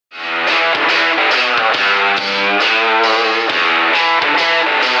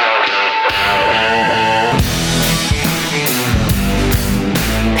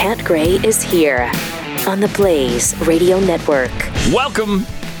Pat Gray is here on the Blaze Radio Network. Welcome.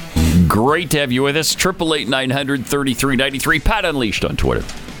 Great to have you with us. 888-900-3393. Pat Unleashed on Twitter.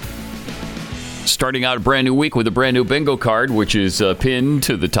 Starting out a brand new week with a brand new bingo card, which is pinned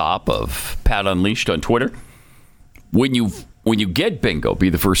to the top of Pat Unleashed on Twitter. When you get bingo,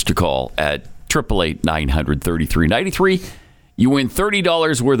 be the first to call at 888-900-3393. You win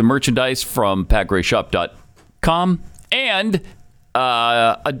 $30 worth of merchandise from PatGrayShop.com and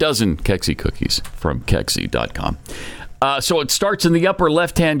a dozen Kexi cookies from Kexi.com. So it starts in the upper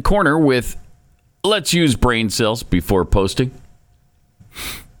left-hand corner with, let's use brain cells before posting.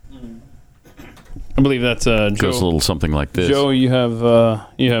 I believe that's Joe. Goes a little something like this. Joe, you have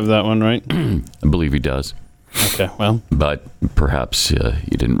that one, right? I believe he does. Okay, well. But perhaps you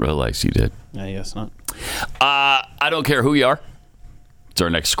didn't realize you did. I guess not. I don't care who you are. It's our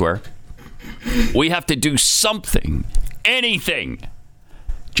next square. We have to do something. Anything.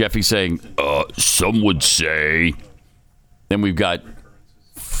 Jeffy's saying, some would say. Then we've got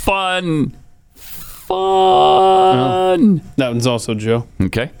fun. That one's also Joe.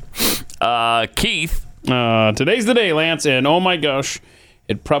 Okay. Keith. Today's the day, Lance, and oh my gosh,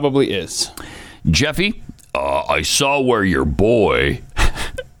 it probably is. Jeffy. I saw where your boy.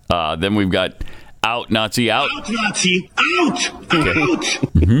 Then we've got out Nazi out. Out Nazi out. Okay. Out.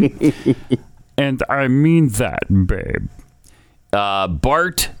 Mm-hmm. And I mean that, babe.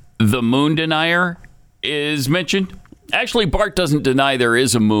 Bart, the moon denier, is mentioned. Actually, Bart doesn't deny there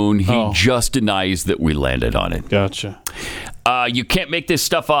is a moon. He just denies that we landed on it. Gotcha. You can't make this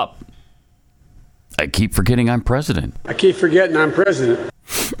stuff up. I keep forgetting I'm president. I keep forgetting I'm president.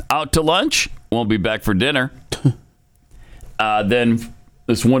 Out to lunch. Won't be back for dinner. Then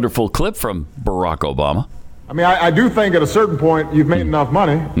this wonderful clip from Barack Obama. I mean, I do think at a certain point you've made enough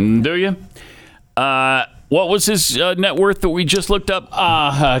money. Do you? What was his net worth that we just looked up?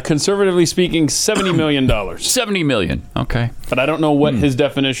 Conservatively speaking, $70 million. $70 million. Okay. But I don't know what his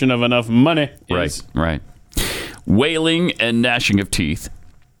definition of enough money is. Right. Wailing and gnashing of teeth.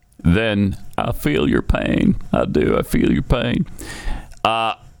 Then I feel your pain. I do. I feel your pain.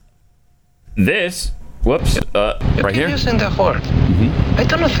 This. Whoops. Right here. Using the word. I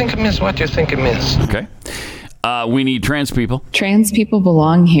don't think it means what you think it means. Okay. We need trans people. Trans people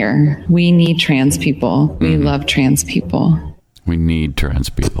belong here. We need trans people. We love trans people. We need trans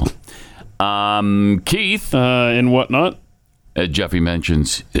people. Keith. And whatnot. Jeffy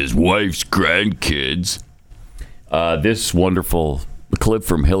mentions his wife's grandkids. This wonderful clip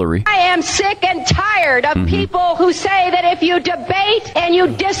from Hillary. I am sick and tired of people who say that if you debate and you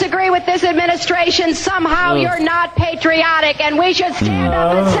disagree with this administration, somehow you're not patriotic, and we should stand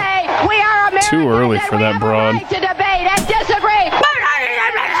up and say we are Americans. Too early for that broad. Right to debate and disagree.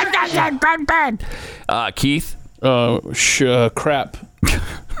 Keith. Crap.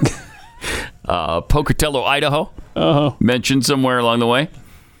 Pocatello, Idaho. Mentioned somewhere along the way.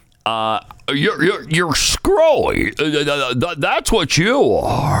 You're scroy. That's what you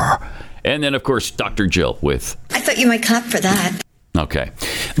are. And then, of course, Dr. Jill with... I thought you might clap for that. Okay.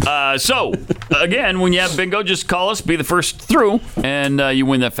 So, again, when you have bingo, just call us, be the first through, and you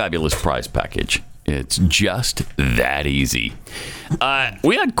win that fabulous prize package. It's just that easy.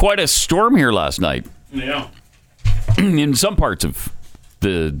 We had quite a storm here last night. Yeah. In some parts of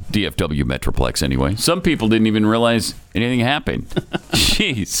the DFW Metroplex, anyway. Some people didn't even realize anything happened.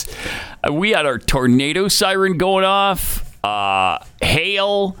 Jeez. We had our tornado siren going off.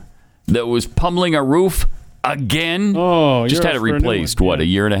 Hail that was pummeling our roof again. Oh, just had it replaced, a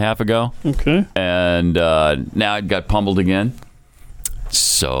year and a half ago? Okay. And now it got pummeled again.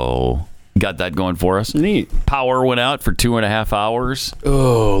 So, got that going for us. Neat. Power went out for 2.5 hours.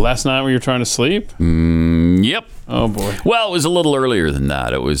 Oh, last night when you were trying to sleep? Yep. Oh, boy. Well, it was a little earlier than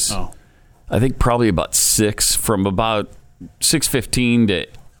that. It was, I think, probably about 6, from about 6:15 to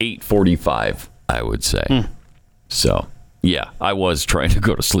 8:45, I would say. So, yeah, I was trying to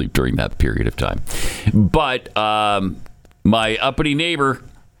go to sleep during that period of time. But my uppity neighbor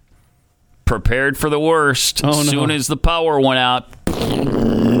prepared for the worst. As soon as the power went out,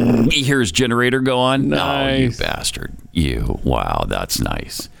 he hears generator go on. Nice. Oh, you bastard. You. Wow, that's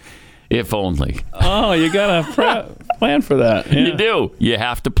nice. If only. Oh, you got to plan for that. Yeah. You do. You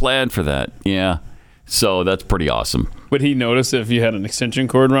have to plan for that. Yeah. So that's pretty awesome. Would he notice if you had an extension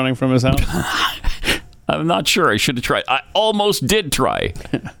cord running from his house? I'm not sure. I should have tried. I almost did try.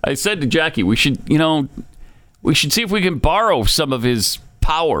 I said to Jackie, we should see if we can borrow some of his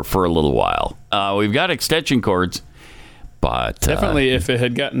power for a little while. We've got extension cords, but definitely if it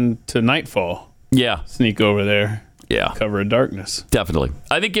had gotten to nightfall. Yeah. Sneak over there. Yeah. Cover of darkness. Definitely.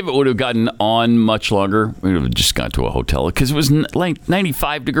 I think if it would have gotten on much longer, we would have just gone to a hotel because it was like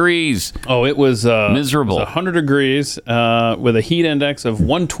 95 degrees. Oh, it was miserable. It was 100 degrees with a heat index of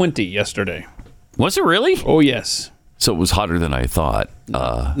 120 yesterday. Was it really? Oh, yes. So it was hotter than I thought.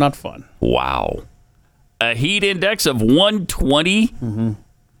 Not fun. Wow. A heat index of 120? Mm-hmm.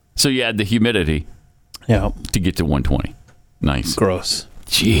 So you had the humidity to get to 120. Nice. Gross.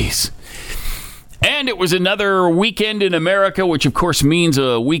 Jeez. And it was another weekend in America, which of course means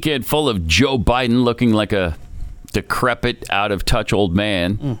a weekend full of Joe Biden looking like a decrepit, out-of-touch old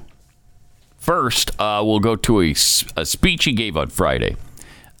man. First, we'll go to a speech he gave on Friday.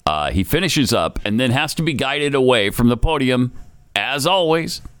 He finishes up and then has to be guided away from the podium, as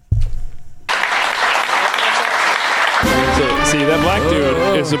always. So, see, that black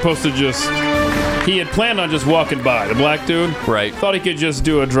dude is supposed to just... He had planned on just walking by. The black dude, right? Thought he could just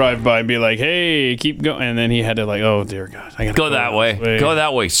do a drive-by and be like, "Hey, keep going," and then he had to like, "Oh dear God, I gotta go that way. Go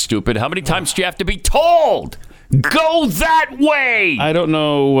that way, stupid! How many times do you have to be told? Go that way!" I don't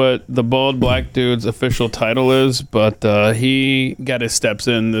know what the bald black dude's official title is, but he got his steps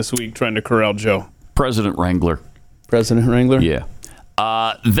in this week trying to corral Joe. President Wrangler. President Wrangler. Yeah.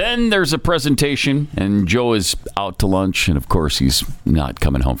 Then there's a presentation, and Joe is out to lunch, and of course he's not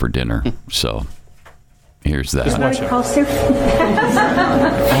coming home for dinner. So. Here's that. Oh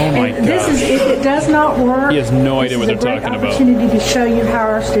my God. It does not work. He has no idea what they're talking about. This is a great opportunity to show you how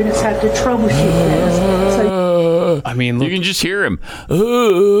our students have to troubleshoot this. So, I mean, look, you can just hear him.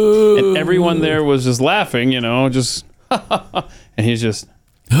 And everyone there was just laughing, just, and he's just,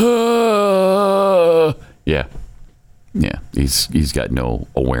 yeah. He's got no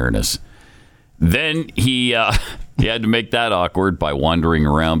awareness. Then he had to make that awkward by wandering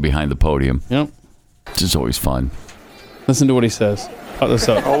around behind the podium. Yep. Which is always fun. Listen to what he says. Cut this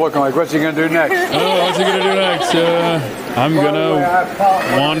up. Oh, looking like, what's he going to do next? Oh, what's he going to do next? I'm going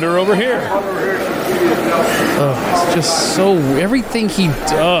to wander over here. It's just so... Everything he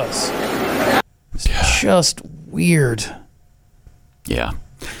does is just weird. Yeah.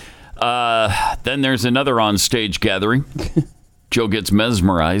 Then there's another on-stage gathering. Joe gets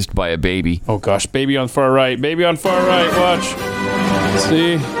mesmerized by a baby. Oh, gosh. Baby on far right. Baby on far right. Watch.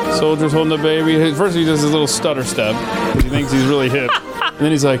 See? Soldier's holding the baby. First he does his little stutter step. He thinks he's really hip. And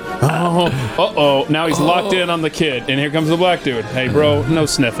then he's like, uh-oh. Now he's locked in on the kid. And here comes the black dude. Hey, bro, no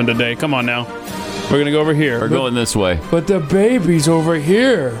sniffing today. Come on now. We're going to go over here. We're going this way. But the baby's over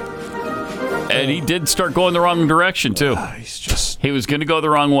here. And he did start going the wrong direction, too. He was going to go the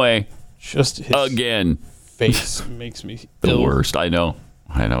wrong way. Just his again. Face makes me the ill. Worst. I know.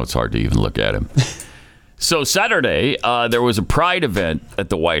 It's hard to even look at him. So Saturday, there was a pride event at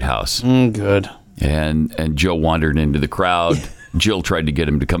the White House. Good. And Joe wandered into the crowd. Jill tried to get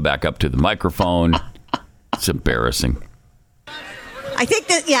him to come back up to the microphone. It's embarrassing. I think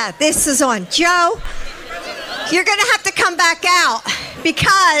that, this is on. Joe, you're going to have to come back out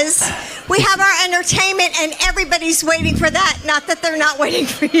because we have our entertainment and everybody's waiting for that. Not that they're not waiting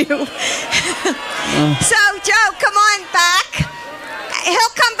for you. So, Joe, come on back. He'll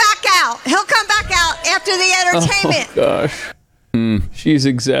come back out. He'll come back out after the entertainment. Oh, gosh. She's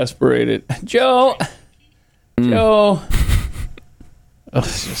exasperated. Joe. Oh,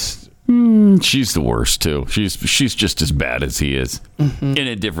 it's just... She's the worst, too. She's just as bad as he is in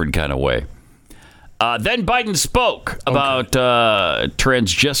a different kind of way. Then Biden spoke about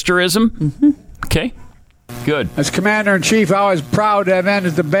transgenderism. Okay. Good. As Commander-in-Chief, I was proud to have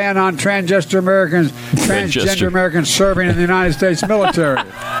ended the ban on transgender Americans serving in the United States military.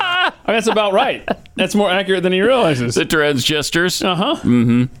 That's about right. That's more accurate than he realizes. The transgenders.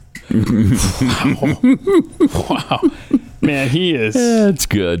 Wow. Man, he is. That's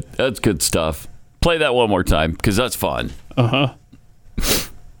good. That's good stuff. Play that one more time because that's fun. And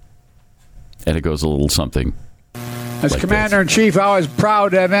it goes a little something. As like Commander-in-Chief, I was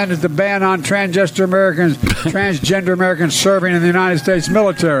proud to have ended the ban on transgender Americans serving in the United States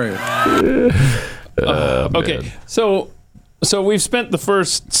military. Okay, so we've spent the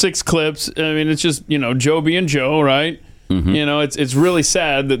first 6 clips. I mean, it's just, Joe being Joe, right? It's really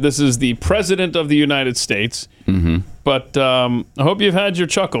sad that this is the President of the United States. But I hope you've had your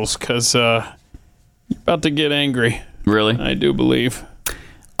chuckles because you're about to get angry. Really? I do believe.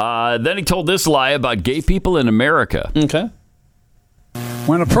 Then he told this lie about gay people in America. Okay.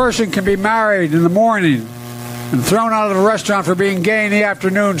 When a person can be married in the morning and thrown out of the restaurant for being gay in the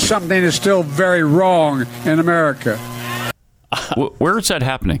afternoon, something is still very wrong in America. Where is that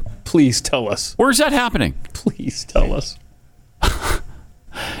happening? Please tell us. Where's that happening? Please tell us.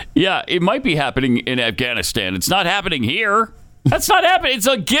 Yeah, it might be happening in Afghanistan. It's not happening here. That's not happening. It's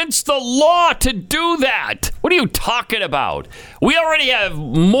against the law to do that. What are you talking about? We already have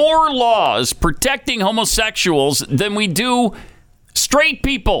more laws protecting homosexuals than we do straight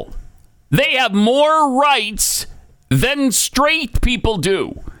people. They have more rights than straight people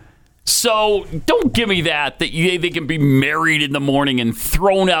do. So don't give me that they can be married in the morning and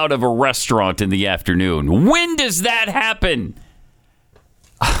thrown out of a restaurant in the afternoon. When does that happen?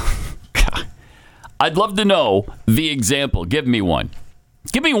 God. I'd love to know the example. Give me one.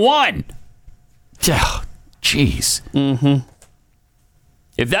 Give me one. Jeez. Mm-hmm.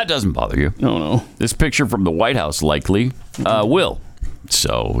 If that doesn't bother you. No. This picture from the White House likely will.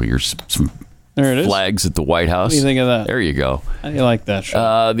 So here's some there it is. Flags at the White House. What do you think of that? There you go. How do you like that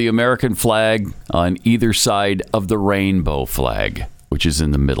shot? The American flag on either side of the rainbow flag, which is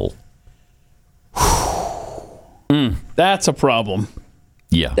in the middle. That's a problem.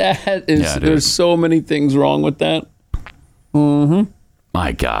 Yeah. That is. There's so many things wrong with that. Mm-hmm.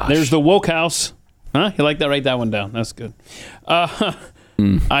 My gosh. There's the woke house. Huh? You like that? Write that one down. That's good.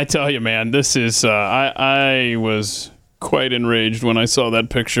 I tell you, man, this is. I was quite enraged when I saw that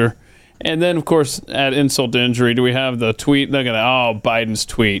picture. And then, of course, add insult to injury. Do we have the tweet? Look at that. Oh, Biden's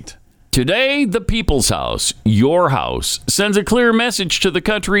tweet. Today, the People's House, your house, sends a clear message to the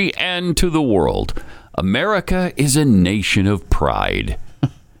country and to the world. America is a nation of pride.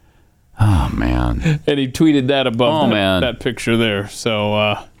 Oh, man. And he tweeted that above that picture there.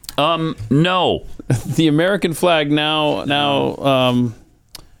 So, no. The American flag now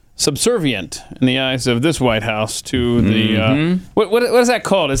subservient in the eyes of this White House to the what is that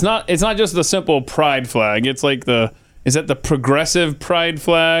called? It's not just the simple pride flag. It's like is that the progressive pride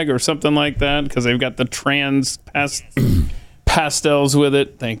flag or something like that? Because they've got the trans pastels with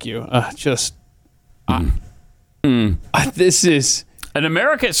it. Thank you. This is an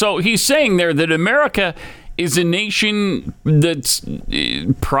America. So he's saying there that America is a nation that's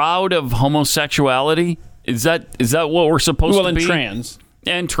proud of homosexuality. Is that what we're supposed to be?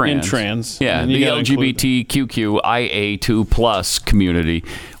 And trans. Yeah, the LGBTQIA2+ community.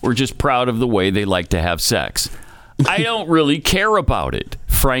 We're just proud of the way they like to have sex. I don't really care about it,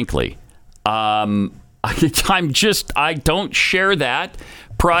 frankly. I don't share that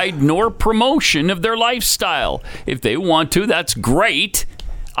pride nor promotion of their lifestyle. If they want to, that's great.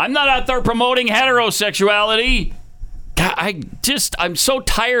 I'm not out there promoting heterosexuality. I'm so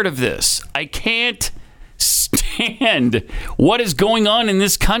tired of this. I can't stand what is going on in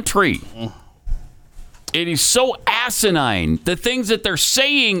this country. It is so asinine, the things that they're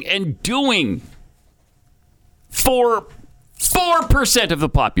saying and doing for 4% of the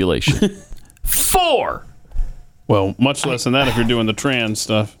population. 4. Well, much less than that if you're doing the trans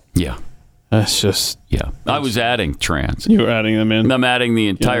stuff. Yeah. That's just... Yeah. I was adding trans. You were adding them in? I'm adding the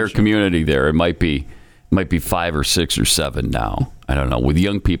entire community there. It might be 5 or 6 or 7 now. I don't know. With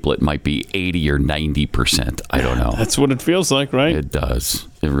young people, it might be 80 or 90%. I don't know. That's what it feels like, right? It does.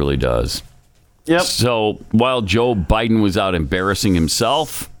 It really does. Yep. So while Joe Biden was out embarrassing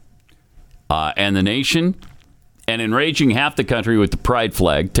himself and the nation and enraging half the country with the pride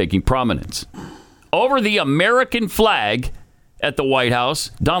flag taking prominence over the American flag at the White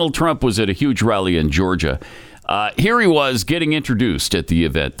House, Donald Trump was at a huge rally in Georgia. Here he was getting introduced at the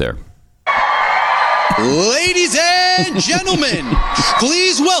event there. Ladies and gentlemen,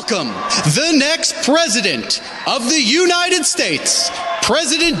 please welcome the next president of the United States,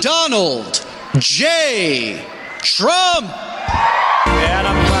 President Donald J. Trump. And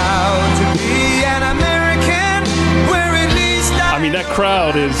I'm proud to be an American, where at least I mean, that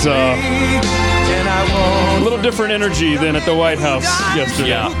crowd is a little different energy than at the White House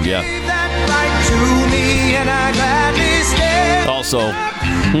yesterday. Yeah. Also,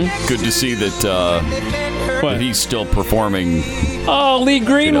 good to see that he's still performing. Oh, Lee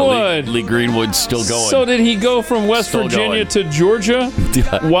Greenwood. Lee Greenwood's still going. So did he go from West Virginia to Georgia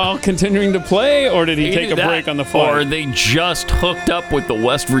while continuing to play, or did he take a break on the flight? Or they just hooked up with the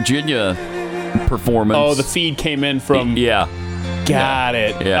West Virginia performance. Oh, the feed came in from... Yeah. Got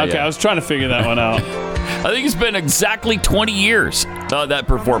it. Yeah, okay, I was trying to figure that one out. I think it's been exactly 20 years, that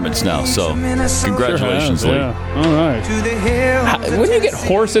performance now. So, congratulations, Lee. Yeah. All right. Wouldn't you get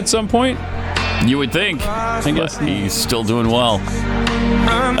hoarse at some point? You would think. I guess he's still doing well.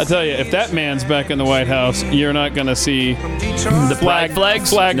 I tell you, if that man's back in the White House, you're not going to see the flag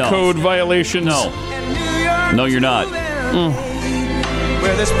code violations. No, you're not.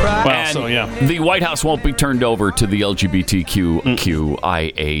 Well, so yeah, the White House won't be turned over to the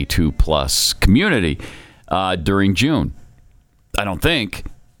LGBTQIA2+ community during June. I don't think.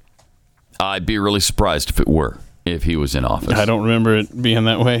 I'd be really surprised if he was in office. I don't remember it being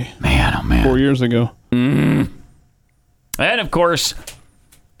that way. Man, oh man, 4 years ago. I And, of course,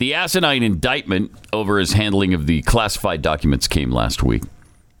 the asinine indictment over his handling of the classified documents came last week.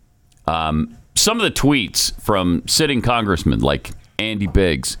 Some of the tweets from sitting congressmen like Andy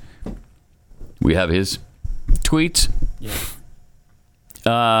Biggs. We have his tweets. Yeah.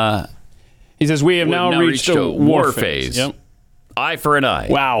 He says, we have now reached a war phase. Yep. Eye for an eye.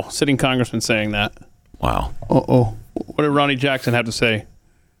 Wow. Sitting congressman saying that. Wow. Uh-oh. What did Ronnie Jackson have to say?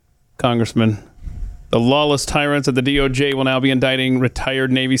 Congressman. The lawless tyrants at the DOJ will now be indicting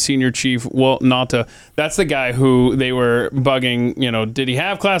retired Navy Senior Chief Walt Nauta. That's the guy who they were bugging, did he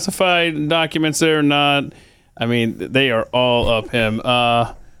have classified documents there or not? I mean, they are all up him.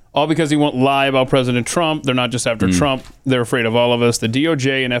 All because he won't lie about President Trump. They're not just after Trump. They're afraid of all of us. The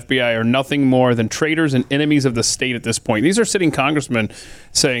DOJ and FBI are nothing more than traitors and enemies of the state at this point. These are sitting congressmen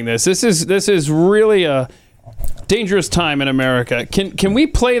saying this. This is really a dangerous time in America. Can we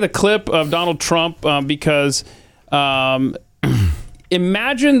play the clip of Donald Trump? Because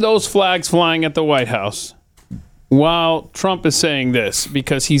imagine those flags flying at the White House while Trump is saying this,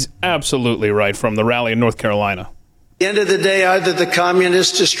 because he's absolutely right, from the rally in North Carolina. At the end of the day, either the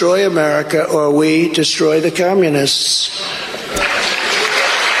communists destroy America or we destroy the communists.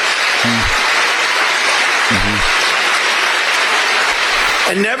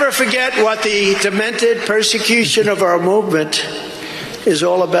 And never forget what the demented persecution of our movement is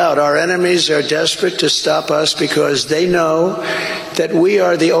all about. Our enemies are desperate to stop us because they know that we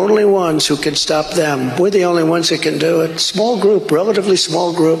are the only ones who can stop them. We're the only ones that can do it. Small group, relatively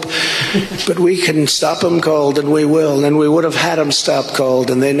small group, but we can stop them cold, and we will. And we would have had them stop cold,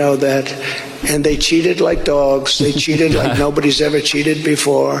 and they know that. And they cheated like dogs. They cheated like nobody's ever cheated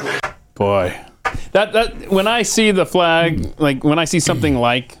before. Boy. That when I see the flag, like when I see something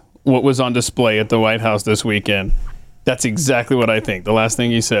like what was on display at the White House this weekend, that's exactly what I think. The last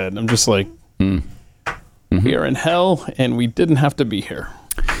thing he said, I'm just like, we are in hell, and we didn't have to be here.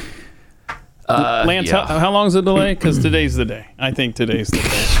 Lance, how long is the delay? Because today's the day. I think today's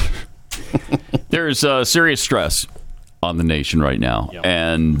the day. There's serious stress on the nation right now,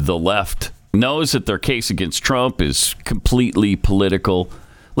 and the left knows that their case against Trump is completely political.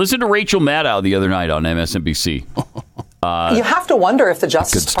 Listen to Rachel Maddow the other night on MSNBC. You have to wonder if the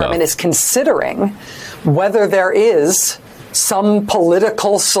Justice Department is considering whether there is some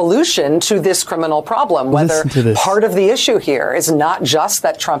political solution to this criminal problem, whether part of the issue here is not just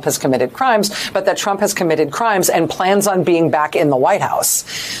that Trump has committed crimes, but that Trump has committed crimes and plans on being back in the White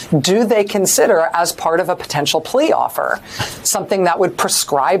House. Do they consider, as part of a potential plea offer, something that would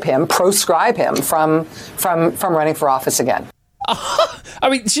proscribe him from running for office again? I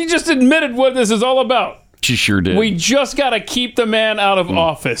mean, she just admitted what this is all about. She sure did. We just got to keep the man out of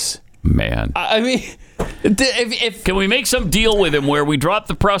office. Man. I mean, if can we make some deal with him where we drop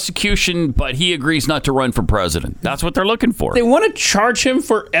the prosecution, but he agrees not to run for president? That's what they're looking for. They want to charge him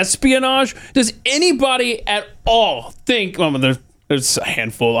for espionage. Does anybody at all think, well, there's a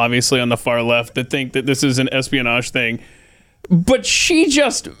handful, obviously, on the far left that think that this is an espionage thing. But she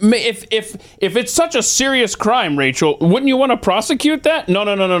just, if it's such a serious crime, Rachel, wouldn't you want to prosecute that?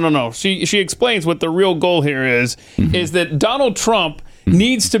 No. She explains what the real goal here is that Donald Trump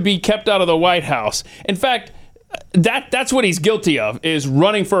needs to be kept out of the White House. In fact, that's what he's guilty of, is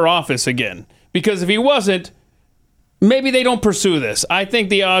running for office again. Because if he wasn't, maybe they don't pursue this. I think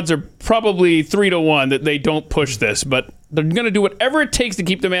the odds are probably 3-1 that they don't push this, but they're going to do whatever it takes to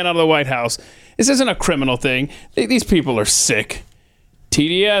keep the man out of the White House. This isn't a criminal thing. These people are sick.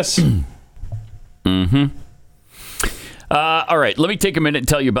 TDS. All right, let me take a minute and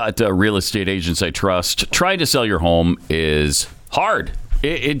tell you about Real Estate Agents I Trust. Trying to sell your home is hard.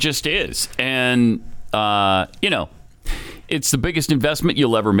 It just is. And, it's the biggest investment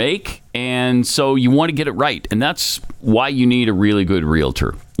you'll ever make, and so you want to get it right. And that's why you need a really good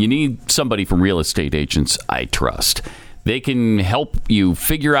realtor. You need somebody from Real Estate Agents I Trust. They can help you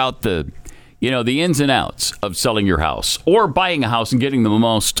figure out the ins and outs of selling your house or buying a house and getting the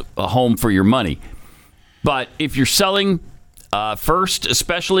most home for your money. But if you're selling first,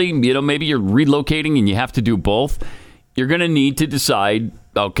 especially, maybe you're relocating and you have to do both, you're going to need to decide,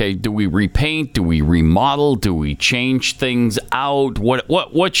 okay, do we repaint? Do we remodel? Do we change things out?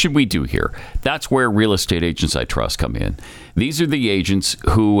 What should we do here? That's where Real Estate Agents I Trust come in. These are the agents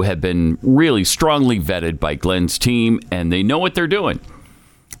who have been really strongly vetted by Glenn's team, and they know what they're doing.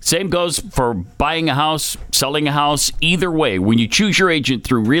 Same goes for buying a house, selling a house. Either way, when you choose your agent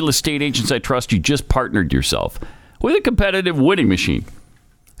through Real Estate Agents I Trust, you just partnered yourself with a competitive winning machine.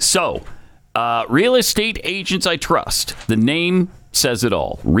 So, Real Estate Agents I Trust. The name says it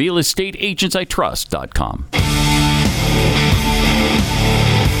all. realestateagentsitrust.com.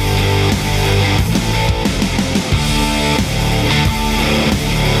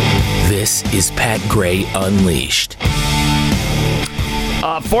 is Pat Gray Unleashed.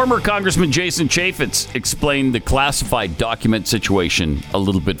 Former Congressman Jason Chaffetz explained the classified document situation a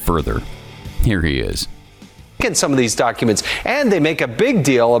little bit further. Here he is. In some of these documents, and they make a big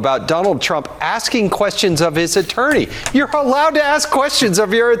deal about Donald Trump asking questions of his attorney. You're allowed to ask questions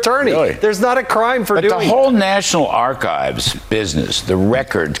of your attorney. Really? There's not a crime for doing that. But the whole National Archives business, the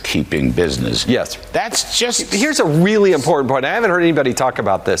record-keeping business. Yes. That's just... Here's a really important point. I haven't heard anybody talk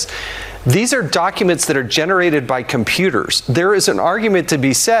about this. These are documents that are generated by computers. There is an argument to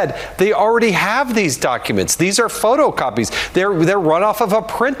be said. They already have these documents. These are photocopies. They're run off of a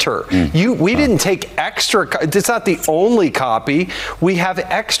printer. We didn't take extra. It's not the only copy. We have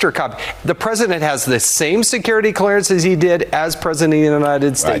extra copy. The president has the same security clearance as he did as president of the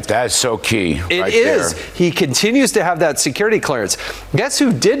United States. Right, that's so key. It is. There. He continues to have that security clearance. Guess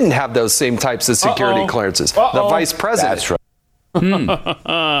who didn't have those same types of security clearances? The vice president. That's right.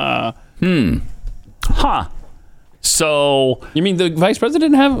 Huh. So you mean the vice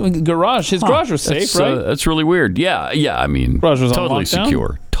president didn't have a garage? His garage was safe, right? That's really weird. Yeah. I mean, garage was totally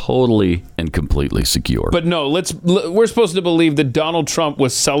secure, totally and completely secure. But no, we're supposed to believe that Donald Trump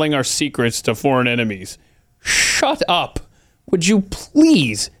was selling our secrets to foreign enemies. Shut up! Would you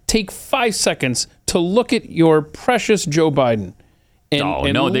please take 5 seconds to look at your precious Joe Biden?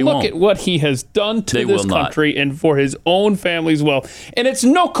 And look at what he has done to this country and for his own family's wealth. And it's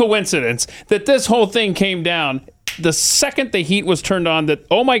no coincidence that this whole thing came down the second the heat was turned on that,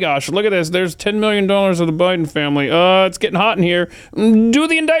 oh my gosh, look at this. There's $10 million of the Biden family. It's getting hot in here. Do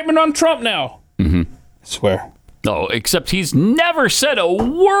the indictment on Trump now. I swear. No, except he's never said a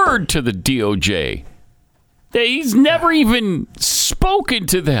word to the DOJ. He's never even spoken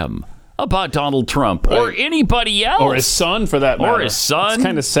to them about Donald Trump or anybody else. Or his son, for that matter. Or his son. It's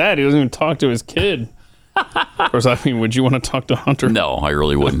kind of sad. He doesn't even talk to his kid. Of course, I mean, would you want to talk to Hunter? No, I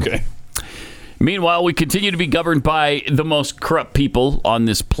really wouldn't. Okay. Meanwhile, we continue to be governed by the most corrupt people on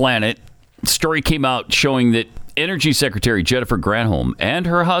this planet. A story came out showing that Energy Secretary Jennifer Granholm and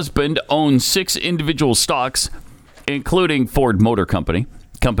her husband own 6 individual stocks, including Ford Motor Company,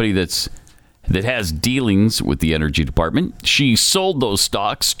 that has dealings with the Energy Department. She sold those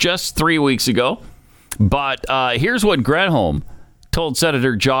stocks just 3 weeks ago. But here's what Granholm told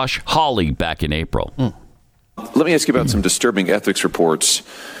Senator Josh Hawley back in April. Let me ask you about some disturbing ethics reports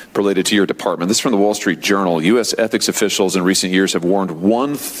related to your department. This is from the Wall Street Journal. U.S. ethics officials in recent years have warned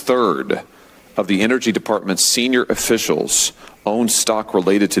 1/3 of the Energy Department's senior officials own stock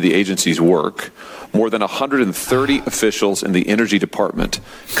related to the agency's work. More than 130 officials in the Energy Department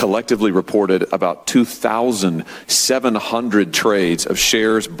collectively reported about 2,700 trades of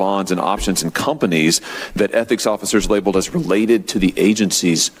shares, bonds, and options in companies that ethics officers labeled as related to the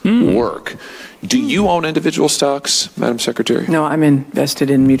agency's work. Do you own individual stocks, Madam Secretary? No, I'm invested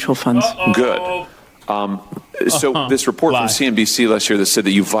in mutual funds. Good. So this report from CNBC last year that said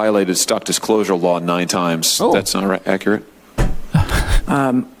that you violated stock disclosure law 9 times, that's not accurate?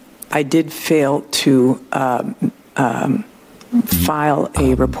 I did fail to file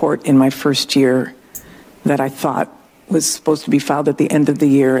a report in my first year that I thought was supposed to be filed at the end of the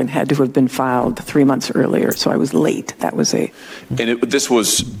year and had to have been filed 3 months earlier. So I was late. That was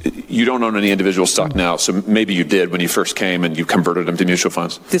you don't own any individual stock now, so maybe you did when you first came and you converted them to mutual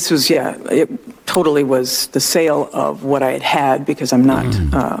funds? This was, it totally was the sale of what I had because I'm not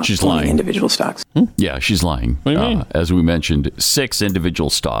she's lying. Individual stocks. Yeah, she's lying. What do you mean? As we mentioned, 6 individual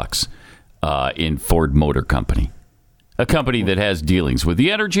stocks in Ford Motor Company, a company that has dealings with the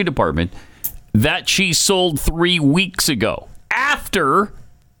Energy Department that she sold 3 weeks ago after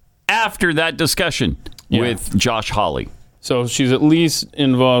that discussion with Josh Hawley. So she's at least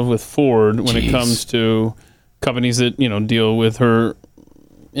involved with Ford when it comes to companies that, deal with her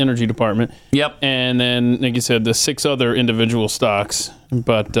Energy Department. Yep. And then, like you said, the 6 other individual stocks.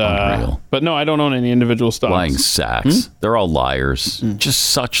 But no, I don't own any individual stocks. Lying sacks. They're all liars. Just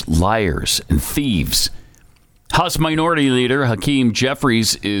such liars and thieves. House Minority Leader Hakeem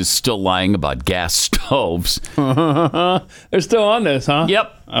Jeffries is still lying about gas stoves. They're still on this, huh?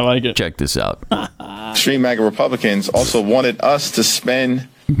 Yep. I like it. Check this out. Extreme MAGA Republicans also wanted us to spend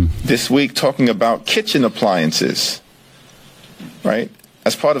this week talking about kitchen appliances, right?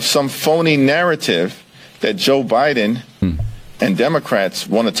 As part of some phony narrative that Joe Biden and Democrats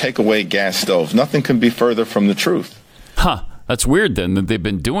want to take away gas stoves. Nothing can be further from the truth. Huh. That's weird, then, that they've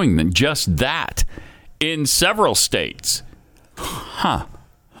been doing just that in several states. Huh.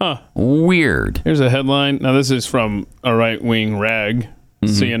 Weird. Here's a headline. Now, this is from a right-wing rag,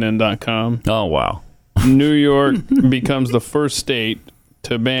 CNN.com. Oh, wow. New York becomes the first state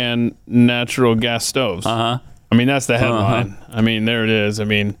to ban natural gas stoves. Uh-huh. I mean, that's the headline. I mean, there it is. I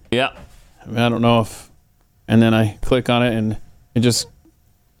mean, yeah. I don't know if, and then I click on it and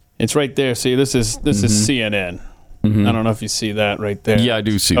it's right there. See, this is CNN. Mm-hmm. I don't know if you see that right there. Yeah, I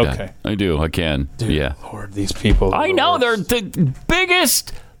do see that. I do. I can. Dude, yeah. Lord, these people. I know. They're the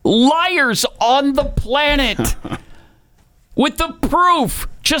biggest liars on the planet. With the proof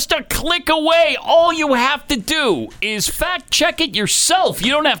just a click away. All you have to do is fact check it yourself.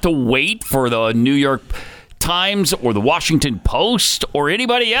 You don't have to wait for the New York Times or the Washington Post or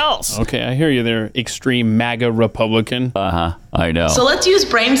anybody else. Okay, I hear you there, extreme MAGA Republican. I know. So let's use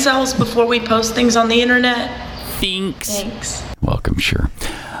brain cells before we post things on the internet. Thanks. Welcome, sure.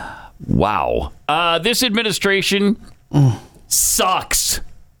 Wow. This administration sucks.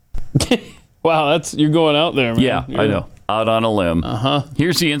 Wow, you're going out there, man. Yeah, I know. Out on a limb.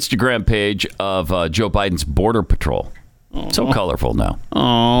 Here's the Instagram page of Joe Biden's Border Patrol. So colorful now.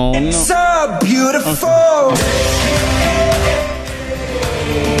 Oh, no. It's so beautiful.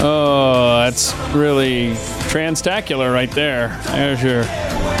 Oh, that's really transtacular right there. There's your...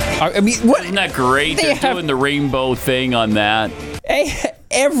 I mean, what? Isn't that great? They're doing the rainbow thing on that.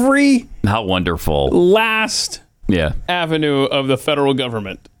 Every... How wonderful. Last avenue of the federal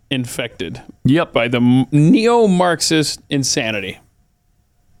government infected by the neo-Marxist insanity.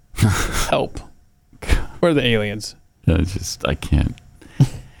 Help. Where are the aliens? I can't.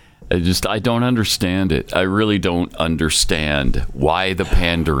 I don't understand it. I really don't understand why the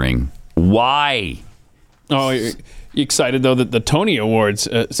pandering. Why? Oh, you excited, though, that the Tony Awards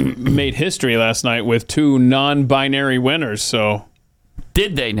made history last night with 2 non-binary winners, so...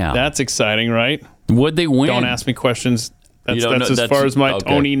 Did they now? That's exciting, right? What'd they win? Don't ask me questions. That's as far as my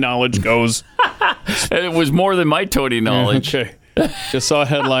Tony knowledge goes. It was more than my Tony knowledge. Okay. Just saw a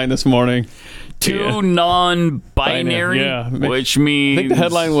headline this morning. 2 non-binary, which means... I think the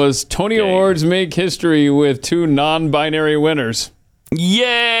headline was, Tony Awards make history with 2 non-binary winners.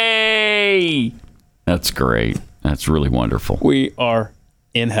 Yay! That's great. That's really wonderful. We are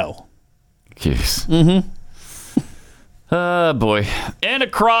in hell. Yes. Mm-hmm. Boy. And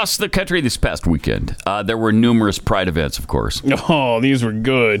across the country this past weekend, there were numerous Pride events, of course. Oh, these were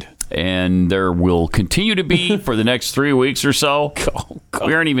good. And there will continue to be for the next 3 weeks or so.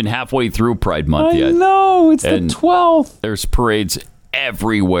 We aren't even halfway through Pride Month yet. I know. It's the 12th. There's parades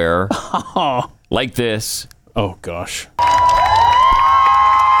everywhere. Like this. Oh, gosh.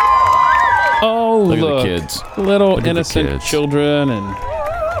 Oh, look at the kids. Little innocent children, and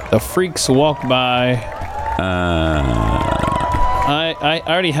the freaks walk by. I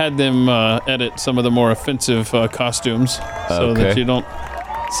already had them edit some of the more offensive costumes so that you don't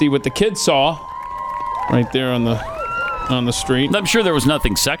see what the kids saw right there on the street. I'm sure there was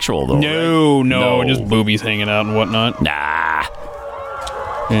nothing sexual, though. No, just boobies hanging out and whatnot. Nah.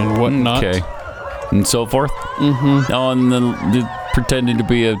 And whatnot. Okay. And so forth. Mm-hmm. Oh, and then pretending to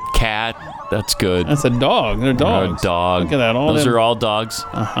be a cat. That's good. That's a dog. They're dogs. A dog. Look at that. Those are all dogs?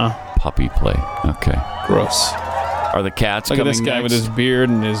 Puppy play. Okay. Gross. Are the cats coming next? Look at this guy with his beard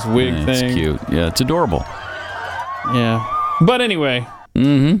and his wig thing. It's cute. Yeah, it's adorable. Yeah. But anyway.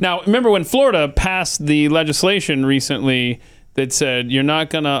 Mm-hmm. Now, remember when Florida passed the legislation recently that said you're not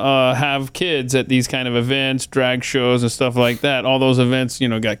going to have kids at these kind of events, drag shows and stuff like that. All those events,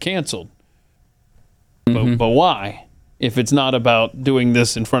 got canceled. Mm-hmm. But why? If it's not about doing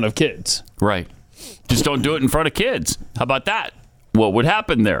this in front of kids. Right. Just don't do it in front of kids. How about that? What would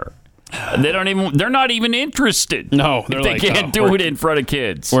happen there? They're not even interested. No, they can't do it in front of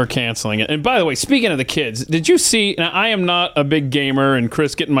kids. We're canceling it. And by the way, speaking of the kids, did you see, now I am not a big gamer, and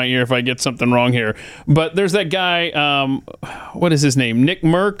Chris, get in my ear if I get something wrong here, but there's that guy, what is his name? Nick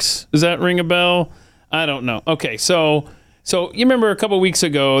Merckx? Does that ring a bell? I don't know. Okay, so you remember a couple weeks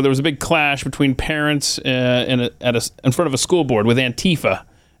ago, there was a big clash between parents in front of a school board with Antifa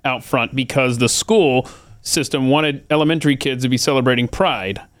out front because the school system wanted elementary kids to be celebrating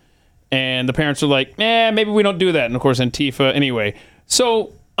Pride. And the parents were like, maybe we don't do that. And, of course, Antifa. Anyway,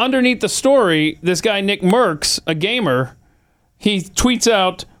 so underneath the story, this guy, Nick Merckx, a gamer, he tweets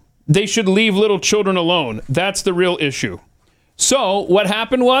out, they should leave little children alone. That's the real issue. So what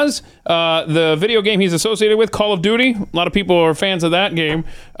happened was the video game he's associated with, Call of Duty, a lot of people are fans of that game,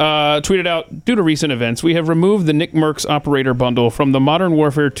 tweeted out, due to recent events, we have removed the Nick Merckx operator bundle from the Modern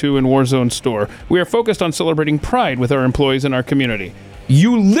Warfare 2 and Warzone store. We are focused on celebrating Pride with our employees and our community.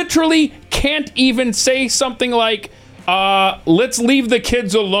 You literally can't even say something like, let's leave the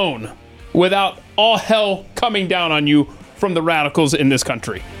kids alone without all hell coming down on you from the radicals in this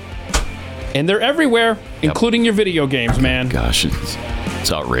country. And they're everywhere, including your video games, man. Gosh,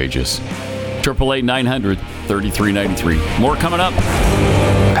 it's outrageous. 888-900-3393. More coming up.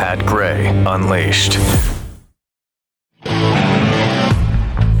 Pat Gray Unleashed.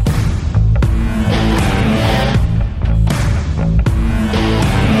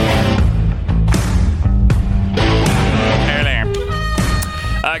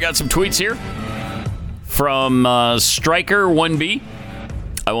 got some tweets here from Striker 1B.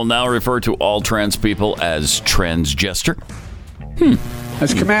 I will now refer to all trans people as transgender.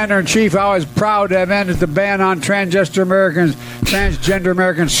 As Commander-in-Chief, I was proud to have ended the ban on transgender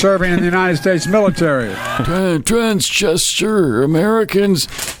Americans serving in the United States military. Transgender Americans.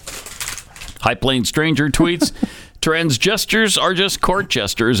 High Plains Stranger tweets, transgesters are just court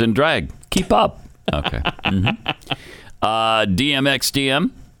jesters in drag. Keep up. Okay. DMXDM.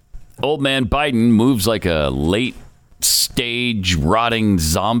 Old man Biden moves like a late-stage rotting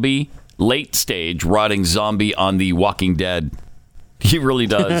zombie on The Walking Dead. He really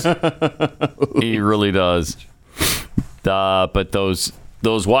does. He really does. But those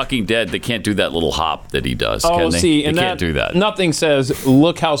Walking Dead, they can't do that little hop that he does. Can they? See, and they can't do that. Nothing says,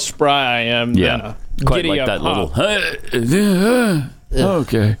 "Look how spry I am." Yeah, quite like that hop. little.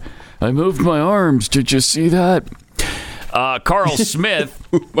 Okay, I moved my arms. Did you see that? Carl Smith.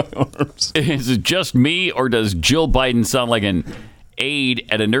 My arms. Is it just me, or does Jill Biden sound like an aide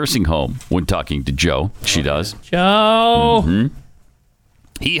at a nursing home when talking to Joe? She does. Joe. Mm-hmm.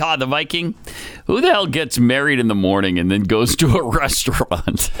 Hee-haw the Viking. Who the hell gets married in the morning and then goes to a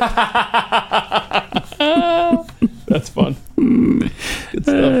restaurant? That's fun. Good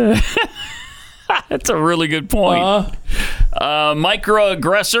stuff. That's a really good point.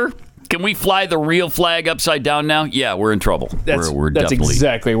 Microaggressor. Can we fly the real flag upside down now? Yeah, we're in trouble. That's definitely,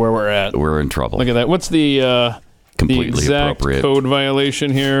 exactly where we're at. We're in trouble. Look at that. What's the completely exact appropriate code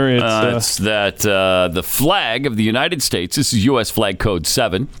violation here? It's that the flag of the United States, this is U.S. Flag Code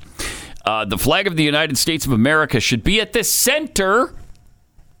 7, the flag of the United States of America should be at the center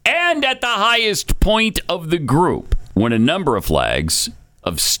and at the highest point of the group. When a number of flags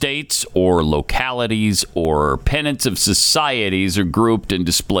of states or localities or pennants of societies are grouped and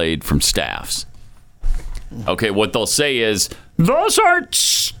displayed from staffs. Okay, what they'll say is, those aren't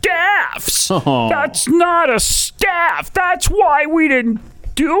staffs. Oh. That's not a staff. That's why we didn't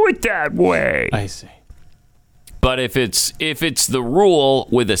do it that way. I see. But if it's the rule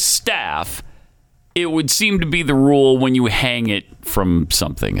with a staff, it would seem to be the rule when you hang it from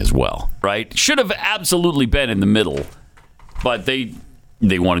something as well, right? Should have absolutely been in the middle, but they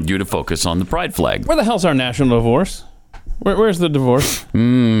wanted you to focus on the pride flag. Where the hell's our national divorce? Where's the divorce?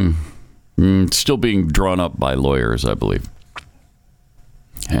 Still being drawn up by lawyers, I believe.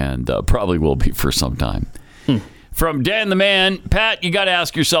 And probably will be for some time. From Dan the Man, Pat, you got to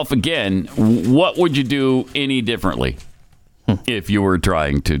ask yourself again, what would you do any differently if you were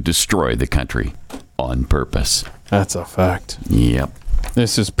trying to destroy the country on purpose? That's a fact. Yep.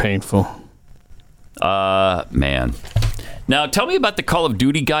 This is painful. Man. Now, tell me about the Call of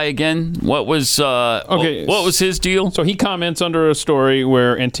Duty guy again. What was what was his deal? So he comments under a story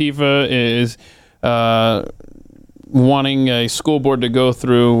where Antifa is wanting a school board to go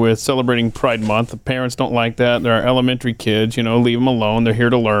through with celebrating Pride Month. The parents don't like that. They're elementary kids, leave them alone. They're here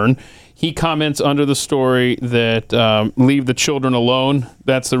to learn. He comments under the story that leave the children alone.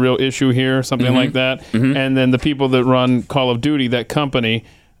 That's the real issue here, something like that. Mm-hmm. And then the people that run Call of Duty, that company,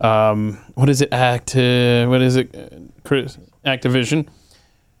 Activision,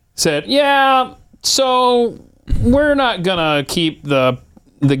 said, yeah, so we're not gonna keep the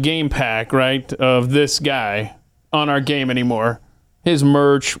game pack, right, of this guy on our game anymore. His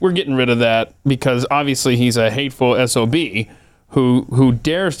merch, we're getting rid of that because obviously he's a hateful SOB who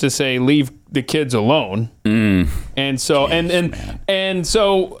dares to say leave the kids alone. And so and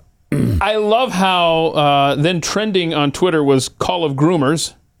so I love how then trending on Twitter was Call of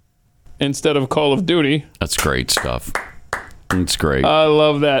Groomers instead of Call of Duty. That's great stuff. It's great. I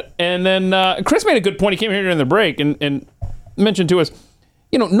love that. And then Chris made a good point. He came here during the break and mentioned to us,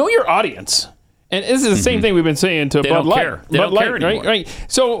 know your audience. And this is the same thing we've been saying to Bud Light. They don't care anymore. Right?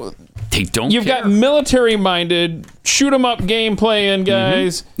 So they don't you've got military-minded, shoot-'em-up game playing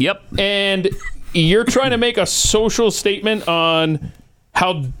guys. Yep. And you're trying to make a social statement on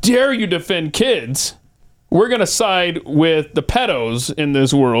how dare you defend kids. We're going to side with the pedos in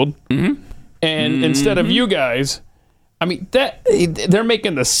this world. And instead of you guys, I mean, they're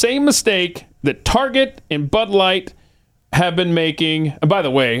making the same mistake that Target and Bud Light have been making. And by the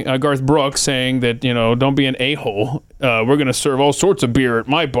way, Garth Brooks saying that, don't be an a-hole. We're going to serve all sorts of beer at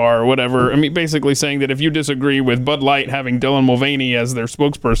my bar or whatever. I mean, basically saying that if you disagree with Bud Light having Dylan Mulvaney as their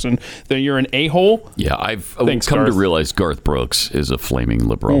spokesperson, then you're an a-hole. Yeah, I've come to realize Garth Brooks is a flaming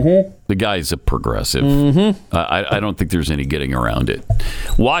liberal. The guy's a progressive. I don't think there's any getting around it.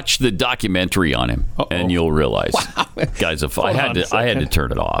 Watch the documentary on him, and you'll realize. Wow. Guy's I had to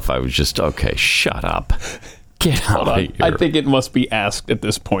turn it off. I was just, okay, shut up. Get out of here. I think it must be asked at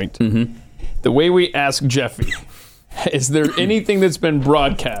this point. The way we ask Jeffy Is there anything that's been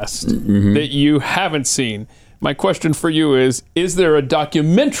broadcast that you haven't seen? My question for you is there a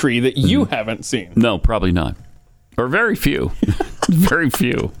documentary that you haven't seen? No, probably not. Or very few. Very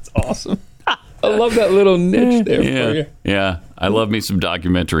few. It's awesome. I love that little niche there for you. Yeah, I love me some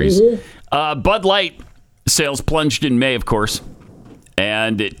documentaries. Bud Light sales plunged in May, of course,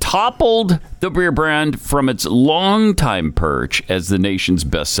 and it toppled the beer brand from its longtime perch as the nation's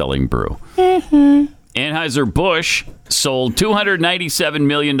best-selling brew. Anheuser-Busch sold $297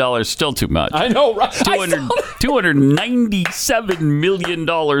 million, still too much. I know, right? $297 million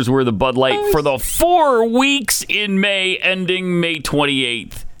worth of Bud Light for the 4 weeks in May, ending May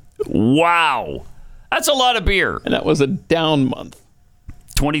 28th. Wow. That's a lot of beer. And that was a down month.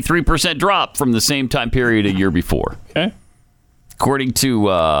 23% drop from the same time period a year before. Okay. According to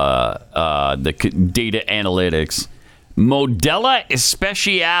the data analytics, Modelo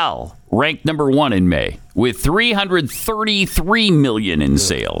Especial ranked number 1 in May with $333 million in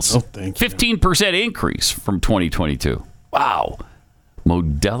sales. 15% increase from 2022. Wow.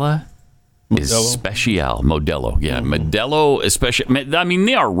 Modelo Especial. Modelo. Yeah, Modelo Especial. I mean,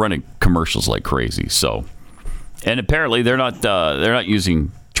 they are running commercials like crazy. So, and apparently they're not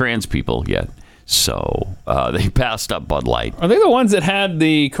using trans people yet. So they passed up Bud Light. Are they the ones that had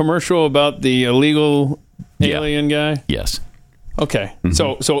the commercial about the illegal alien guy? Yes. Okay.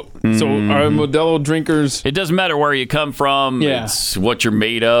 So are Modelo drinkers? It doesn't matter where you come from. Yeah. It's what you're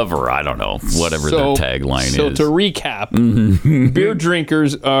made of, or I don't know, whatever the tagline is. So to recap, beer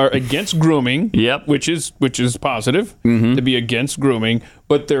drinkers are against grooming. Yep. Which is positive to be against grooming,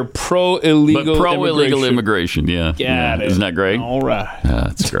 but they're pro-illegal immigration. Yeah. Got it. Isn't that great? All right.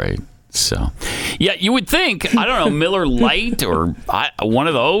 That's great. So, yeah, you would think, I don't know, Miller Lite or one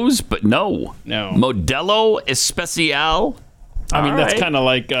of those, but no. Modelo Especial. I mean, that's kind of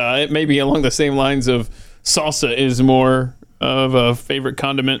like, it may be along the same lines of salsa is more of a favorite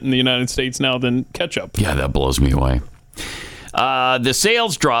condiment in the United States now than ketchup. Yeah, that blows me away. The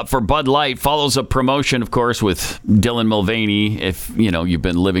sales drop for Bud Light follows a promotion, of course, with Dylan Mulvaney. If, you've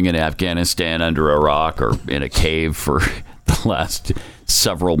been living in Afghanistan under a rock or in a cave for the last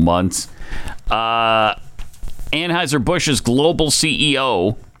several months. Anheuser-Busch's global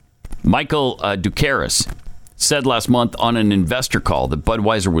CEO, Michael Doukeris, said last month on an investor call that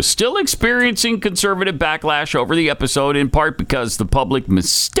Budweiser was still experiencing conservative backlash over the episode, in part because the public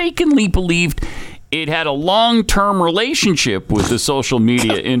mistakenly believed it had a long-term relationship with the social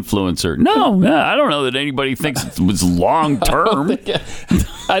media influencer. No, I don't know that anybody thinks it was long-term.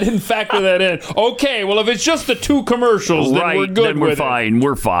 I didn't factor that in. Okay, well, if it's just the 2 commercials, then we're good with it.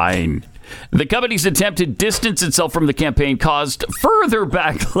 We're fine. The company's attempt to distance itself from the campaign caused further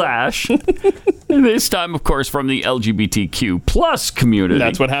backlash. This time, of course, from the LGBTQ plus community.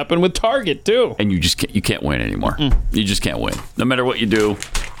 That's what happened with Target, too. And you can't win anymore. You just can't win. No matter what you do.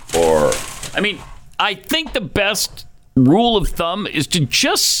 I think the best rule of thumb is to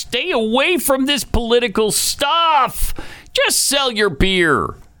just stay away from this political stuff. Just sell your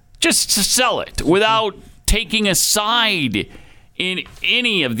beer. Just sell it without taking a side in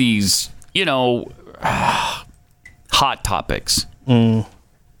any of these, hot topics.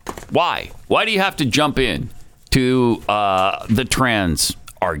 Why? Why do you have to jump in to the trans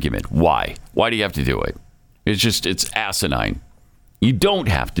argument? Why? Why do you have to do it? It's asinine. You don't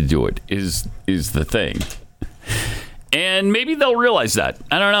have to do it is the thing. And maybe they'll realize that.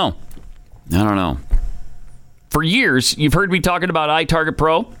 I don't know. For years, you've heard me talking about iTarget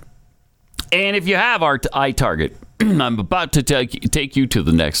Pro. And if you have our iTarget, I'm about to take you to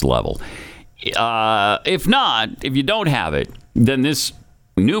the next level. If not, if you don't have it, then this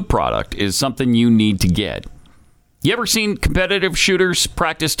new product is something you need to get. You ever seen competitive shooters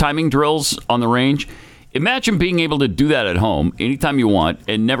practice timing drills on the range? Imagine being able to do that at home anytime you want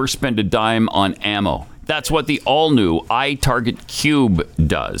and never spend a dime on ammo. That's what the all-new iTarget Cube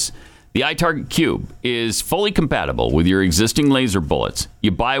does. The iTarget Cube is fully compatible with your existing laser bullets.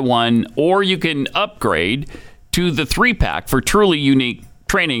 You buy one, or you can upgrade to the 3-pack for truly unique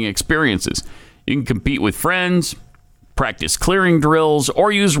training experiences. You can compete with friends, practice clearing drills,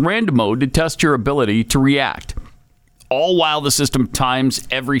 or use random mode to test your ability to react. All while the system times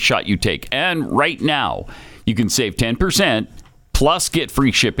every shot you take. And right now, you can save 10% plus get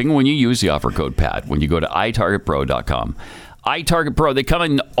free shipping when you use the offer code PAT when you go to itargetpro.com. iTarget Pro, they come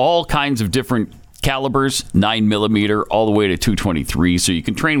in all kinds of different calibers, 9mm all the way to 223, so you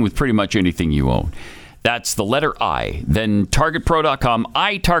can train with pretty much anything you own. That's the letter I, then targetpro.com,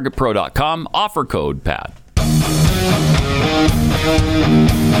 itargetpro.com, offer code PAT.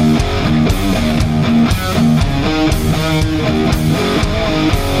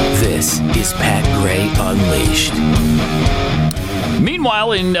 This is Pat Gray Unleashed.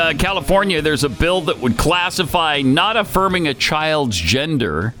 Well, in California, there's a bill that would classify not affirming a child's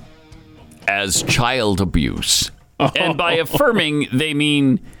gender as child abuse. And by affirming, they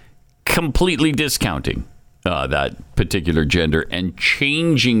mean completely discounting that particular gender and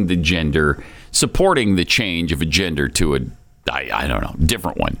changing the gender, supporting the change of a gender to I don't know,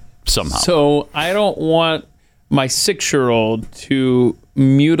 different one somehow. So I don't want my 6-year-old to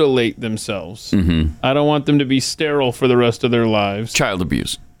mutilate themselves. I don't want them to be sterile for the rest of their lives. Child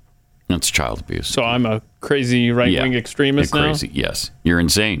abuse. That's child abuse. So I'm a crazy right-wing extremist now? Crazy, yes. You're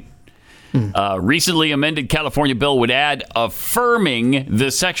insane. Recently amended California bill would add affirming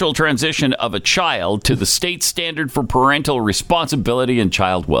the sexual transition of a child to the state standard for parental responsibility and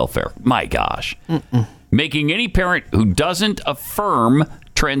child welfare. My gosh. Making any parent who doesn't affirm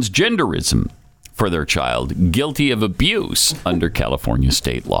transgenderism for their child guilty of abuse under California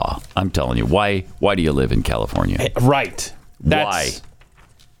state law. I'm telling you, why do you live in California? Right. Why?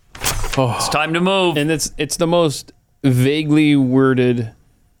 It's time to move. And it's the most vaguely worded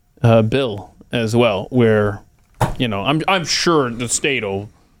bill as well, where, you know, I'm sure the state will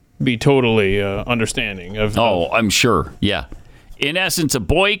be totally understanding of. I'm sure. Yeah. In essence, a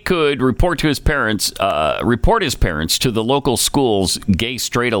boy could report his parents to the local school's Gay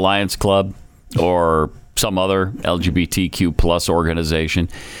Straight Alliance Club or some other LGBTQ plus organization,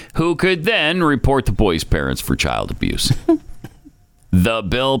 who could then report the boy's parents for child abuse. The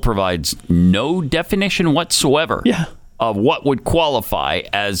bill provides no definition whatsoever of what would qualify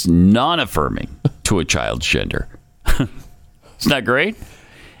as non-affirming to a child's gender. Isn't that great?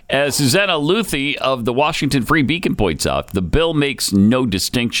 As Susanna Luthi of the Washington Free Beacon points out, the bill makes no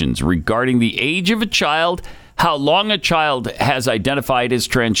distinctions regarding the age of a child, how long a child has identified as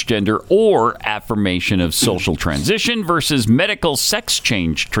transgender, or affirmation of social transition versus medical sex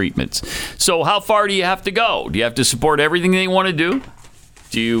change treatments. So how far do you have to go? Do you have to support everything they want to do?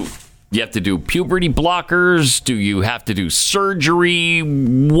 Do you have to do puberty blockers? Do you have to do surgery?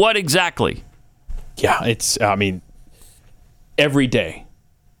 What exactly? Yeah, every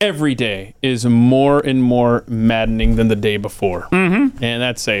day is more and more maddening than the day before. And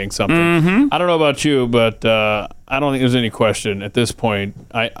that's saying something. I don't know about you, but I don't think there's any question at this point.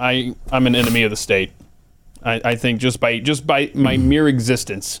 I'm an enemy of the state. I think just by my mere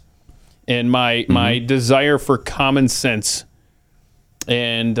existence and my desire for common sense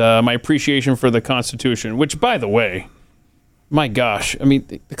and my appreciation for the Constitution, which, by the way, my gosh, I mean,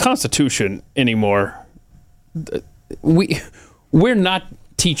 the Constitution anymore, we're not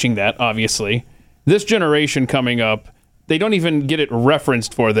teaching that, obviously. This generation coming up, they don't even get it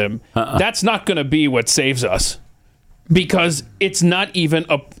referenced for them. That's not going to be what saves us, because it's not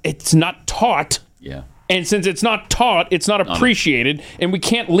taught. Yeah. And since it's not taught, it's not appreciated, and we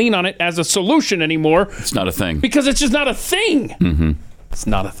can't lean on it as a solution anymore. It's not a thing. Because it's just not a thing. It's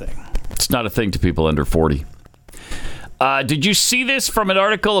not a thing. It's not a thing to people under 40. Did you see this from an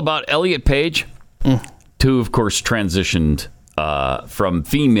article about Elliot Page, who, of course, transitioned from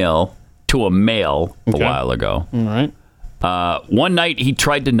female to a male a while ago? All right. One night he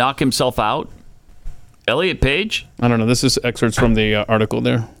tried to knock himself out. Elliot Page? I don't know. This is excerpts from the article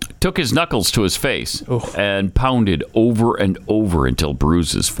there. Took his knuckles to his face and pounded over and over until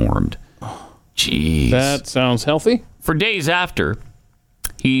bruises formed. Jeez. That sounds healthy. For days after,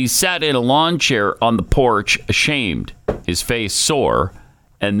 he sat in a lawn chair on the porch, ashamed, his face sore,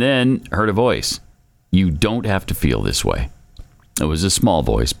 and then heard a voice. You don't have to feel this way. It was a small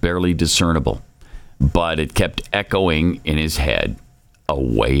voice, barely discernible, but it kept echoing in his head, a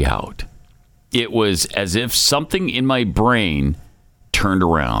way out. It was as if something in my brain turned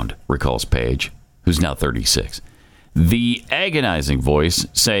around, recalls Page, who's now 36. The agonizing voice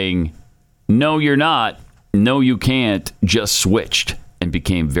saying, no, you're not, no, you can't, just switched and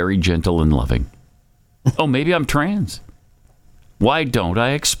became very gentle and loving. Oh, maybe I'm trans. Why don't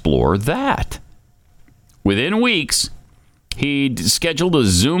I explore that? Within weeks, he scheduled a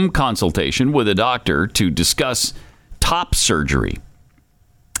Zoom consultation with a doctor to discuss top surgery.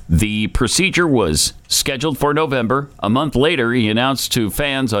 The procedure was scheduled for November. A month later, he announced to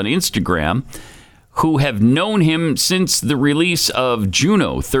fans on Instagram, who have known him since the release of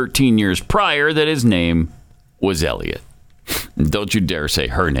Juno 13 years prior, that his name was Elliot. Don't you dare say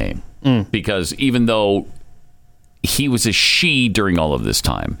her name, because even though he was a she during all of this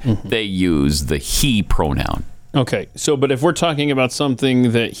time, they use the he pronoun. Okay, so but if we're talking about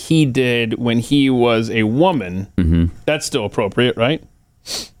something that he did when he was a woman, that's still appropriate, right?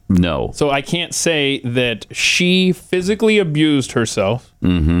 No. So I can't say that she physically abused herself.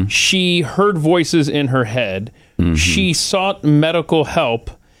 She heard voices in her head. She sought medical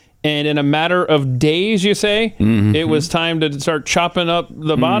help, and in a matter of days, you say, it was time to start chopping up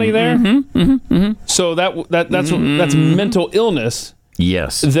the body there. So that's mental illness.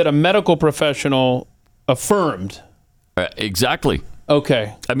 Yes. That a medical professional affirmed. Exactly.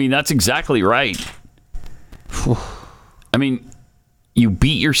 Okay. I mean, that's exactly right. I mean, you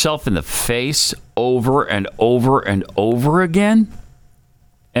beat yourself in the face over and over and over again,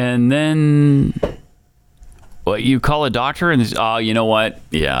 and then you call a doctor and you know what?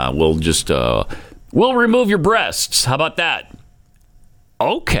 Yeah, we'll just we'll remove your breasts. How about that?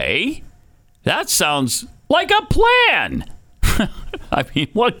 Okay, that sounds like a plan. I mean,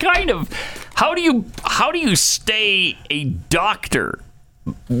 what kind of how do you stay a doctor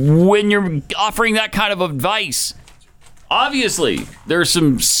when you're offering that kind of advice? Obviously, there's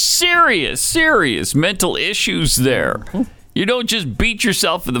some serious mental issues there. You don't just beat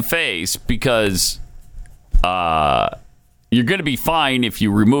yourself in the face because you're going to be fine if you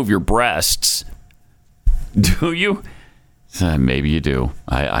remove your breasts. Do you? Maybe you do.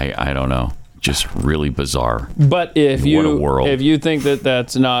 I don't know. Just really bizarre. But if what a world. If you think that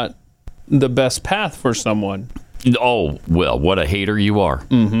that's not the best path for someone. Oh, well, what a hater you are.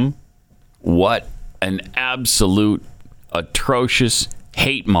 What an absolute atrocious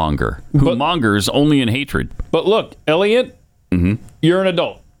hate monger who mongers only in hatred. But look, Elliot, you're an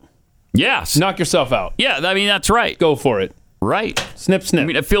adult. Yes. Knock yourself out. Yeah, I mean, that's right. Go for it. Right. Snip, snip. I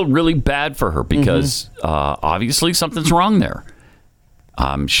mean, I feel really bad for her because obviously something's wrong there.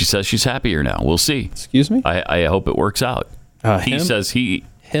 She says she's happier now. We'll see. Excuse me? I hope it works out. He says he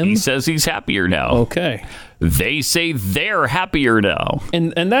says he's happier now. Okay. They say they're happier now.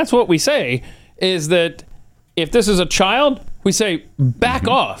 And that's what we say is that if this is a child, we say back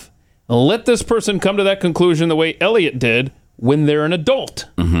off. Let this person come to that conclusion the way Elliot did when they're an adult.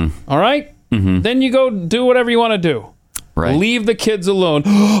 All right? Then you go do whatever you want to do. Right. Leave the kids alone.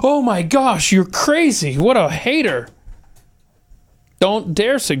 Oh my gosh, you're crazy. What a hater. Don't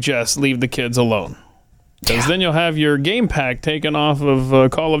dare suggest leave the kids alone. Because then you'll have your game pack taken off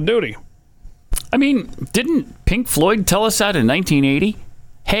of Call of Duty. I mean, didn't Pink Floyd tell us that in 1980?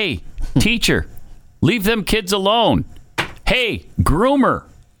 Hey, teacher, leave them kids alone. Hey, groomer,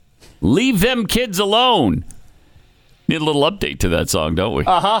 leave them kids alone. Need a little update to that song, don't we?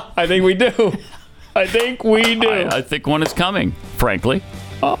 I think we do. I think we do. I think one is coming, frankly.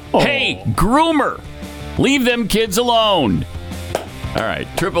 Hey, groomer, leave them kids alone. All right,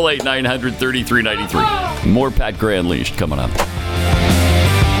 888-900-3393. More Pat Gray Unleashed coming up.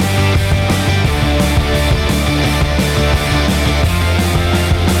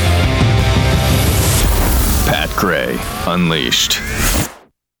 Pat Gray Unleashed.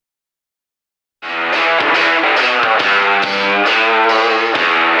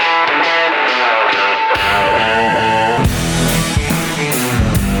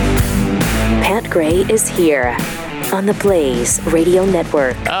 Pat Gray is here on the Blaze Radio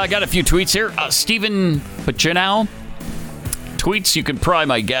Network. I got a few tweets here. Stephen Pacinow tweets, you can pry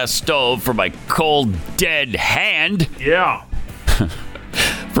my gas stove from my cold, dead hand. Yeah.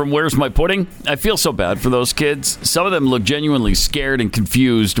 From Where's My Pudding? I feel so bad for those kids. Some of them look genuinely scared and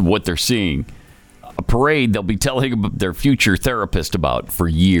confused of what they're seeing. A parade they'll be telling their future therapist about for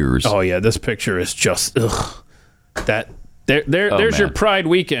years. Oh, yeah, this picture is just, ugh. There's your Pride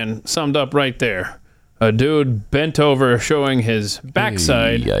weekend summed up right there. A dude bent over showing his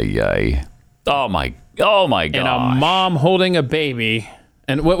backside. Oh my God. And a mom holding a baby.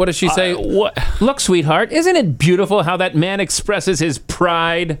 And what does she say? What? Look, sweetheart, isn't it beautiful how that man expresses his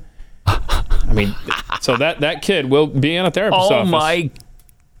pride? I mean, so that kid will be in a therapist's office. Oh my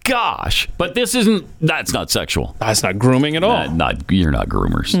gosh. But that's not sexual. That's not grooming at all. You're not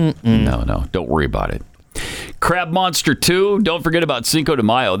groomers. No. Don't worry about it. Crab Monster 2. Don't forget about Cinco de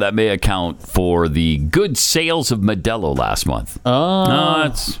Mayo. That may account for the good sales of Modelo last month.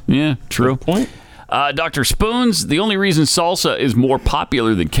 That's true. Good point. Dr. Spoons, the only reason salsa is more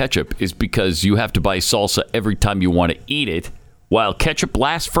popular than ketchup is because you have to buy salsa every time you want to eat it, while ketchup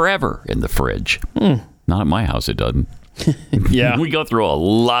lasts forever in the fridge. Not at my house, it doesn't. Yeah. We go through a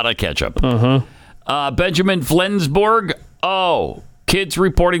lot of ketchup. Benjamin Flensborg. Kids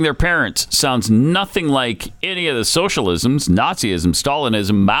reporting their parents sounds nothing like any of the socialisms, Nazism,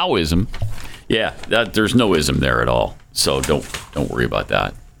 Stalinism, Maoism. Yeah, there's no ism there at all. So don't worry about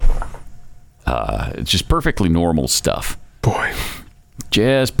that. It's just perfectly normal stuff. Boy,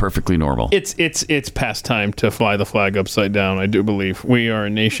 just perfectly normal. It's past time to fly the flag upside down. I do believe we are a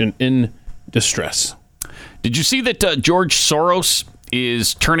nation in distress. Did you see that George Soros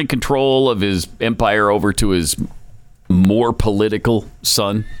is turning control of his empire over to his more political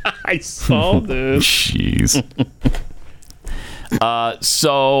son? I saw this. Jeez.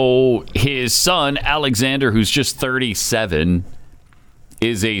 So his son, Alexander, who's just 37,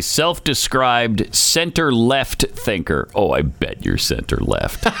 is a self-described center-left thinker. Oh, I bet you're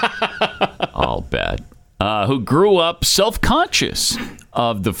center-left. I'll bet. Who grew up self-conscious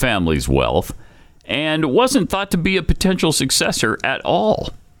of the family's wealth and wasn't thought to be a potential successor at all.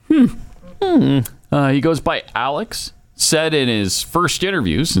 He goes by Alex. Said in his first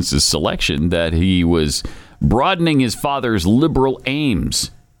interview since his selection that he was broadening his father's liberal aims.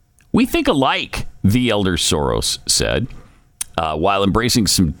 We think alike, the elder Soros said, while embracing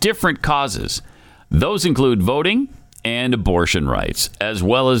some different causes. Those include voting and abortion rights, as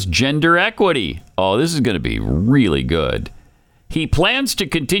well as gender equity. Oh, this is going to be really good. He plans to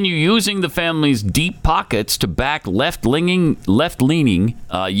continue using the family's deep pockets to back left-leaning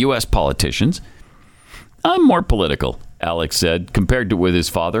U.S. politicians. I'm more political, Alex said, compared to with his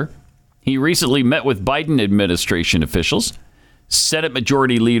father. He recently met with Biden administration officials, Senate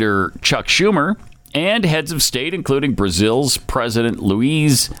Majority Leader Chuck Schumer, and heads of state, including Brazil's President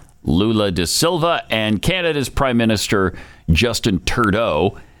Luiz Lula da Silva and Canada's Prime Minister Justin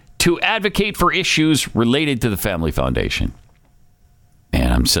Trudeau, to advocate for issues related to the family foundation.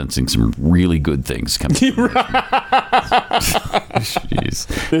 And I'm sensing some really good things coming.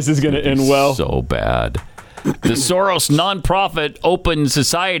 Jeez. This is going to end well. So bad. The Soros nonprofit Open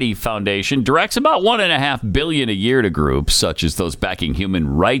Society Foundation directs about $1.5 billion a year to groups such as those backing human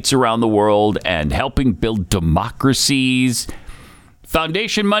rights around the world and helping build democracies.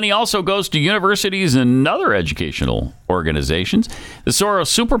 Foundation money also goes to universities and other educational organizations. The Soros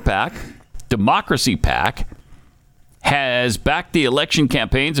Super PAC, Democracy PAC, has backed the election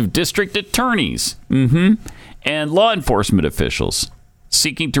campaigns of district attorneys and law enforcement officials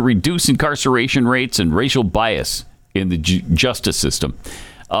seeking to reduce incarceration rates and racial bias in the justice system,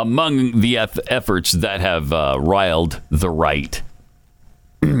 among the efforts that have riled the right.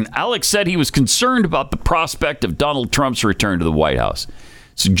 Alex said he was concerned about the prospect of Donald Trump's return to the White House,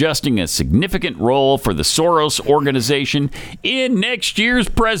 suggesting a significant role for the Soros organization in next year's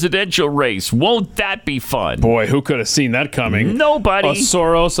presidential race. Won't that be fun? Boy, who could have seen that coming? Nobody. A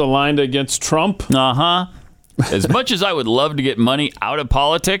Soros aligned against Trump? As much as I would love to get money out of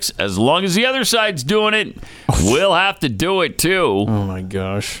politics, as long as the other side's doing it, we'll have to do it too. Oh my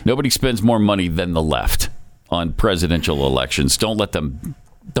gosh. Nobody spends more money than the left on presidential elections. Don't let them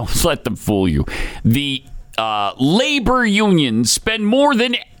fool you. The labor unions spend more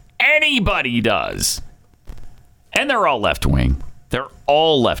than anybody does. And they're all left-wing. They're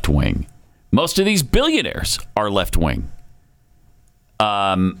all left-wing. Most of these billionaires are left-wing.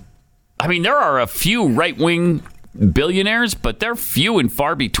 I mean, there are a few right-wing billionaires, but they're few and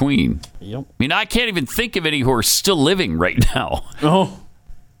far between. Yep. I mean, I can't even think of any who are still living right now.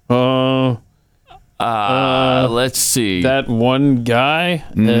 Let's see. That one guy?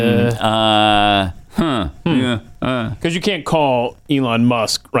 Because you can't call Elon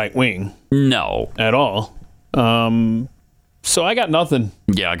Musk right-wing. No. At all. So I got nothing.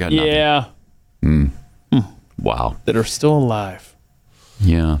 Yeah, I got nothing. Yeah. Wow. That are still alive.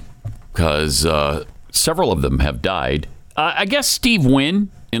 Yeah. Because several of them have died. I guess Steve Wynn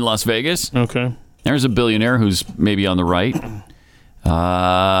in Las Vegas. Okay. There's a billionaire who's maybe on the right. But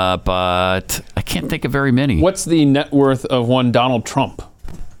I can't think of very many. What's the net worth of one Donald Trump?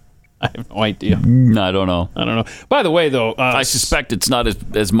 I have no idea. I don't know. By the way, though... I suspect it's not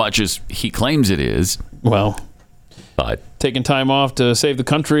as much as he claims it is. Well... But taking time off to save the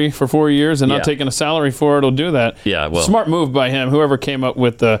country for 4 years and not taking a salary for it will do that. Yeah, well, smart move by him. Whoever came up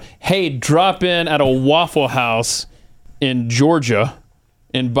with the hey, drop in at a Waffle House in Georgia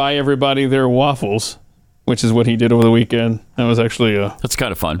and buy everybody their waffles, which is what he did over the weekend. That was actually that's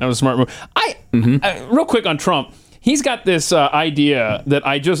kind of fun. That was a smart move. Real quick on Trump, he's got this idea that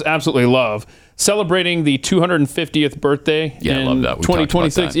I just absolutely love. Celebrating the 250th birthday in I love that.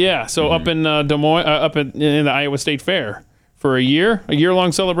 2026. Yeah, so up in Des Moines, up in the Iowa State Fair for a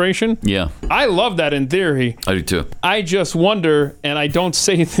year-long celebration. Yeah. I love that in theory. I do too. I just wonder, and I don't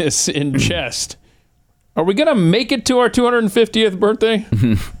say this in jest, are we going to make it to our 250th birthday?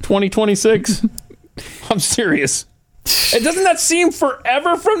 2026? I'm serious. Doesn't that seem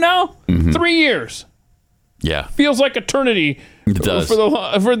forever from now? 3 years. Yeah. Feels like eternity. It does.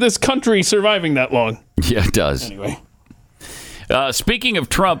 For this country surviving that long. Yeah, it does. Anyway. Speaking of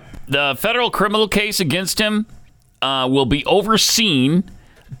Trump, the federal criminal case against him will be overseen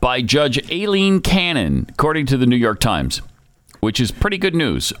by Judge Aileen Cannon, according to the New York Times, which is pretty good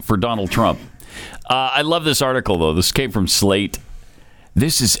news for Donald Trump. I love this article, though. This came from Slate.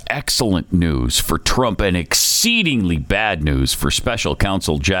 This is excellent news for Trump and exceedingly bad news for special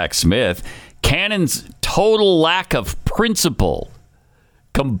counsel Jack Smith. Cannon's total lack of principle,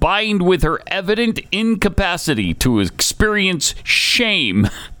 combined with her evident incapacity to experience shame,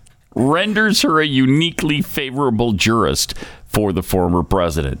 renders her a uniquely favorable jurist for the former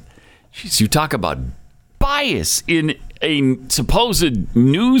president. Jeez, you talk about bias in a supposed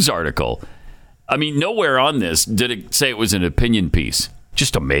news article. I mean, nowhere on this did it say it was an opinion piece.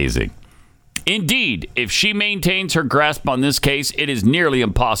 Just amazing. Indeed, if she maintains her grasp on this case, it is nearly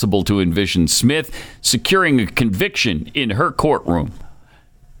impossible to envision Smith securing a conviction in her courtroom.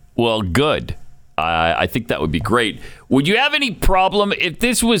 Well, good. I think that would be great. Would you have any problem if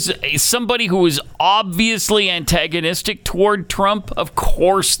this was somebody who was obviously antagonistic toward Trump? Of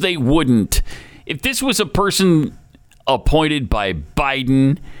course they wouldn't. If this was a person appointed by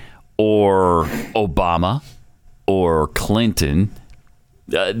Biden or Obama or Clinton,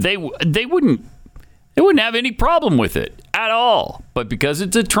 they wouldn't have any problem with it at all. But because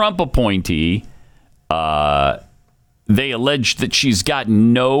it's a Trump appointee, they allege that she's got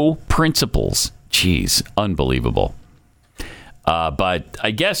no principles. Jeez, unbelievable. But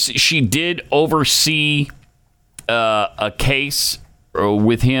I guess she did oversee a case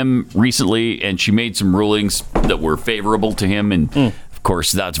with him recently, and she made some rulings that were favorable to him. And, of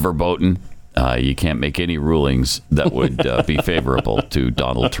course, that's verboten. You can't make any rulings that would be favorable to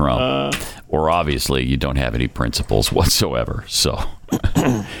Donald Trump. Or, obviously, you don't have any principles whatsoever. So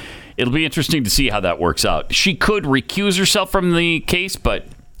it'll be interesting to see how that works out. She could recuse herself from the case, but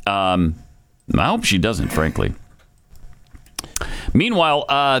I hope she doesn't, frankly. Meanwhile,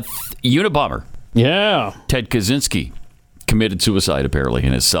 Unabomber. Yeah. Ted Kaczynski committed suicide, apparently,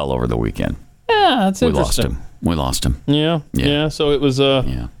 in his cell over the weekend. Yeah, that's interesting. We lost him. Yeah. So it was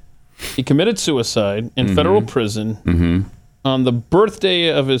he committed suicide in federal prison on the birthday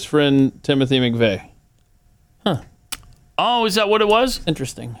of his friend Timothy McVeigh. Huh. Oh, is that what it was?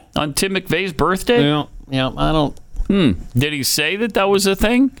 Interesting. On Tim McVeigh's birthday? Yeah, I don't... Did he say that was a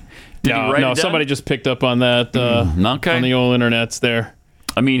thing? No, somebody just picked up on that on the old internets there.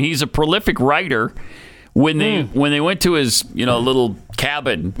 I mean, he's a prolific writer. When they went to his little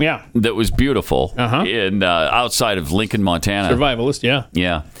cabin that was beautiful in outside of Lincoln, Montana. Survivalist,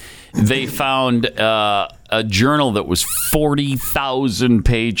 yeah. They found a journal that was 40,000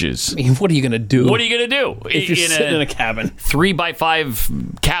 pages. I mean, what are you going to do? What are you going to do? If you're sitting in a cabin.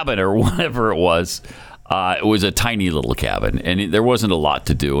 3x5 cabin or whatever it was. It was a tiny little cabin, and there wasn't a lot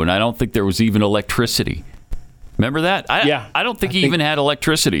to do, and I don't think there was even electricity. Remember that? I don't think he even had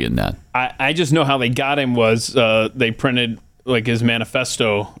electricity in that. I just know how they got him was they printed like his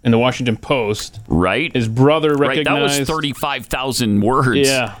manifesto in the Washington Post. Right. His brother recognized... Right, that was 35,000 words.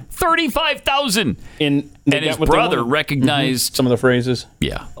 Yeah. 35,000! And his brother recognized... some of the phrases.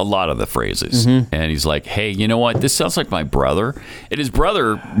 Yeah, a lot of the phrases. And he's like, hey, you know what? This sounds like my brother. And his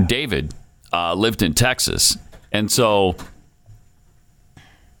brother, David, lived in Texas. And so...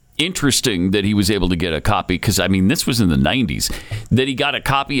 interesting that he was able to get a copy, because, I mean, this was in the 90s, that he got a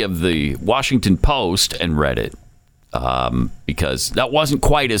copy of the Washington Post and read it. Because that wasn't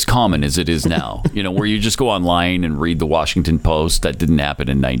quite as common as it is now, where you just go online and read the Washington Post. That didn't happen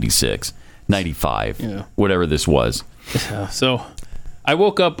in 96, 95, whatever this was. Yeah, so I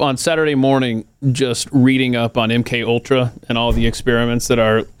woke up on Saturday morning just reading up on MK Ultra and all the experiments that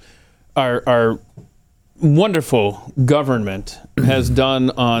our wonderful government has done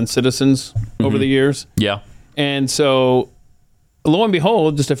on citizens over the years. Yeah. And so, lo and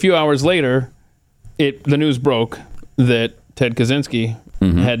behold, just a few hours later, the news broke that Ted Kaczynski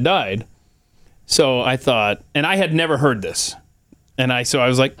had died. So I thought, and I had never heard this. So I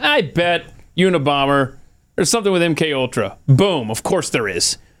was like, I bet Unabomber, there's something with MK Ultra. Boom, of course there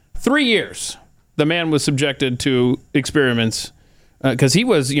is. 3 years, the man was subjected to experiments because he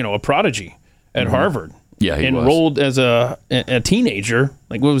was, a prodigy at Harvard. Yeah, he enrolled as a teenager.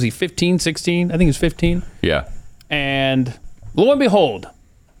 Like, what was he, 15, 16? I think he was 15. Yeah. And lo and behold,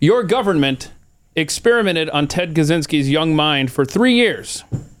 your government experimented on Ted Kaczynski's young mind for 3 years.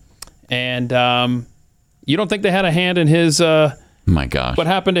 And you don't think they had a hand in his... my gosh. What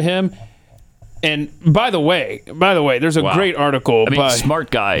happened to him? And by the way, there's a great article by...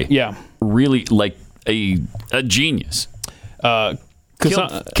 smart guy. Yeah. Really, like, a genius.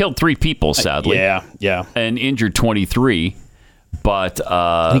 Killed 3 people, sadly. Yeah. And injured 23. But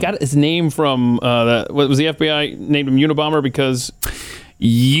he got his name from what was the FBI named him Unabomber because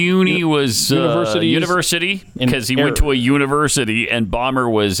Uni was university because he went to a university, and bomber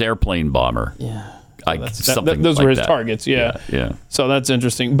was airplane bomber. Yeah. Those were his targets. Yeah. So that's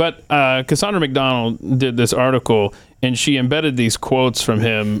interesting. But Cassandra McDonald did this article, and she embedded these quotes from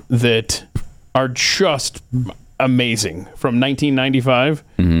him that are just amazing from 1995.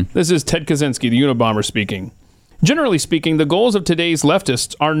 This is Ted Kaczynski, the Unabomber, speaking. Generally speaking, the goals of today's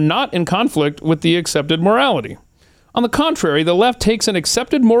leftists are not in conflict with the accepted morality. On the contrary, the left takes an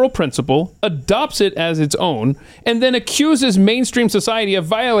accepted moral principle, adopts it as its own, and then accuses mainstream society of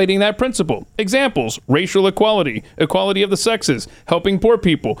violating that principle. Examples: racial equality, equality of the sexes, helping poor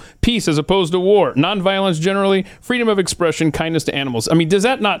people, peace as opposed to war, nonviolence generally, freedom of expression, kindness to animals. I mean, does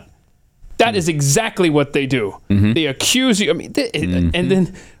that not... That is exactly what they do. They accuse you. I mean, and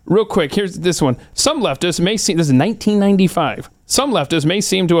then, real quick, here's this one. Some leftists may seem... This is 1995. Some leftists may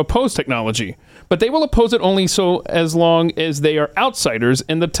seem to oppose technology, but they will oppose it only so as long as they are outsiders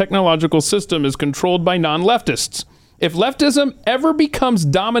and the technological system is controlled by non-leftists. If leftism ever becomes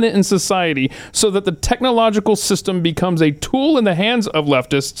dominant in society so that the technological system becomes a tool in the hands of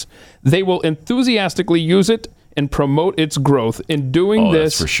leftists, they will enthusiastically use it and promote its growth. In doing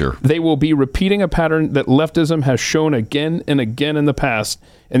this, that's for sure. They will be repeating a pattern that leftism has shown again and again in the past.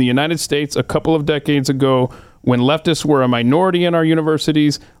 In the United States, a couple of decades ago, when leftists were a minority in our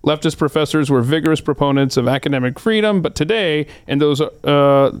universities, leftist professors were vigorous proponents of academic freedom. But today, in those of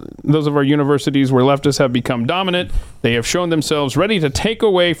our universities where leftists have become dominant, they have shown themselves ready to take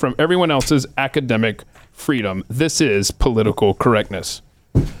away from everyone else's academic freedom. This is political correctness.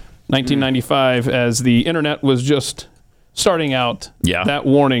 1995, as the internet was just starting out, that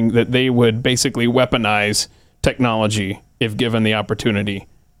warning that they would basically weaponize technology if given the opportunity.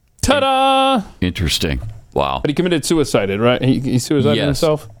 Ta-da! Interesting. Wow. But he committed suicide, right? He suicided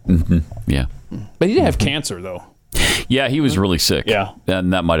himself? Yeah. But he didn't have cancer, though. Yeah, he was really sick. Yeah.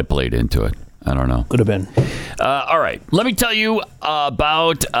 And that might have played into it. I don't know. Could have been. All right. Let me tell you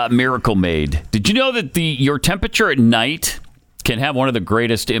about Miracle Made. Did you know that your temperature at night can have one of the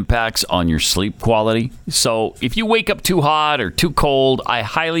greatest impacts on your sleep quality? So if you wake up too hot or too cold, I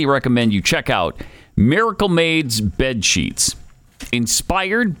highly recommend you check out Miracle Made's bed sheets.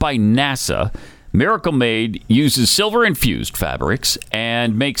 Inspired by NASA, Miracle Made uses silver-infused fabrics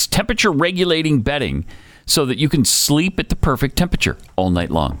and makes temperature-regulating bedding so that you can sleep at the perfect temperature all night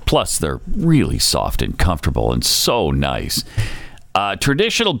long. Plus, they're really soft and comfortable and so nice.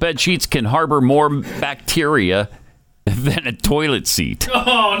 Traditional bed sheets can harbor more bacteria than a toilet seat.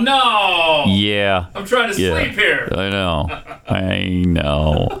 Oh, no! Yeah. I'm trying to sleep here. I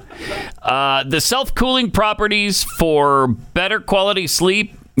know. The self-cooling properties for better quality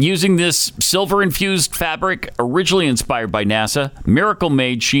sleep using this silver-infused fabric, originally inspired by NASA. Miracle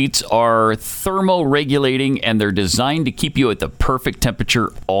Made sheets are thermoregulating, and they're designed to keep you at the perfect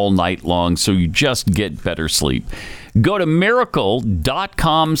temperature all night long, so you just get better sleep. Go to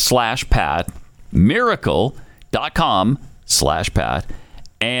miracle.com/Pat. Miracle.com/Pat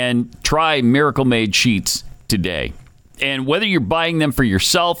and try Miracle Made sheets today. And whether you're buying them for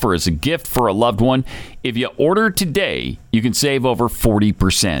yourself or as a gift for a loved one, if you order today, you can save over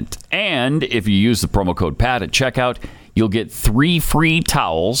 40%. And if you use the promo code PAT at checkout, you'll get 3 free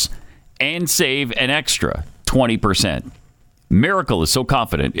towels and save an extra 20%. Miracle is so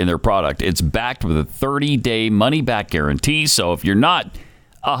confident in their product, it's backed with a 30-day money-back guarantee. So if you're not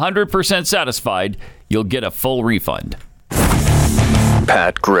 100% satisfied, you'll get a full refund.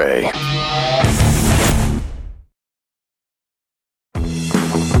 Pat Gray.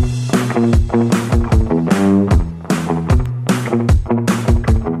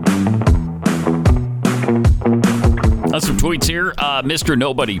 Some tweets here. Mr.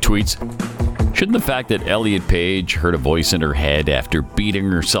 Nobody tweets, shouldn't the fact that Elliot Page heard a voice in her head after beating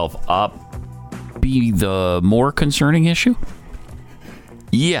herself up be the more concerning issue?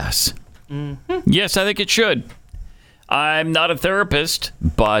 Yes. Yes, I think it should. I'm not a therapist,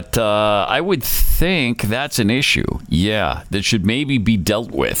 but I would think that's an issue. Yeah, that should maybe be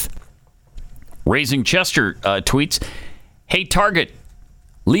dealt with. Raising Chester tweets, hey, Target,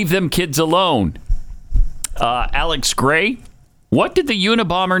 leave them kids alone. Alex Gray, what did the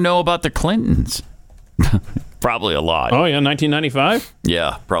Unabomber know about the Clintons? Probably a lot. Oh, yeah, 1995?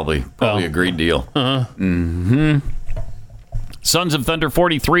 Yeah, probably a great deal. Sons of Thunder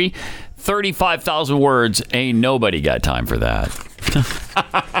 43, 35,000 words. Ain't nobody got time for that.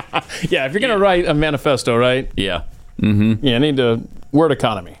 Yeah, if you're going to write a manifesto, right? Yeah. Yeah, I need a word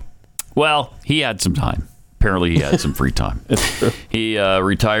economy. Well, he had some time. Apparently, he had some free time. It's true. He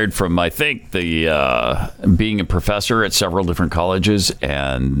retired from, I think, the being a professor at several different colleges,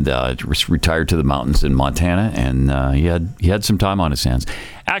 and retired to the mountains in Montana. And he had some time on his hands.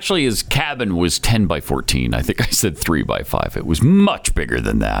 Actually, his cabin was 10 by 14. I think I said 3 by 5. It was much bigger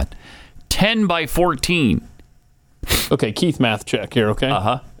than that. 10 by 14. Okay, Keith, math check here. Okay.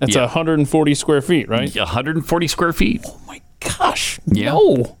 That's 140 square feet, right? 140 square feet. Oh my gosh! Yeah.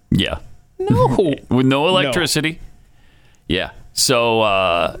 No. Yeah. No. With no electricity. No. Yeah.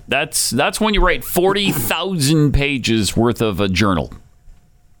 So that's when you write 40,000 pages worth of a journal.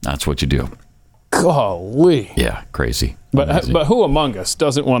 That's what you do. Golly. Yeah, crazy. But who among us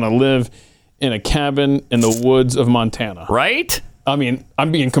doesn't want to live in a cabin in the woods of Montana? Right? I mean,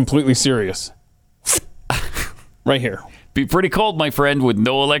 I'm being completely serious. Right here. Be pretty cold, my friend, with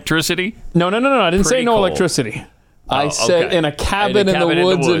no electricity? No. I didn't say no cold. electricity. I said in a cabin in the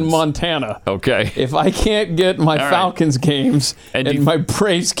woods in Montana. Okay. If I can't get my Falcons games and my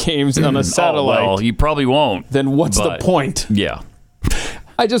Braves games on a satellite, well, you probably won't. Then what's the point? Yeah.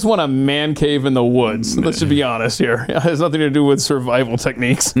 I just want a man cave in the woods. Let's just be honest here. It has nothing to do with survival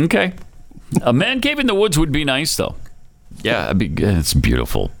techniques. Okay. A man cave in the woods would be nice, though. Yeah, it's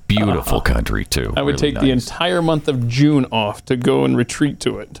beautiful. Beautiful country, too. I would really take the entire month of June off to go and retreat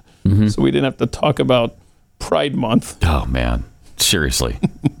to it. So we didn't have to talk about Pride Month. Oh, man. Seriously.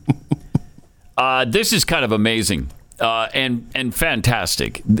 This is kind of amazing and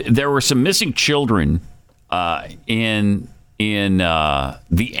fantastic. There were some missing children in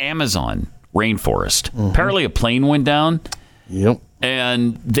the Amazon rainforest. Apparently a plane went down. Yep.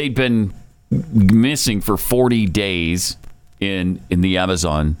 And they'd been missing for 40 days in the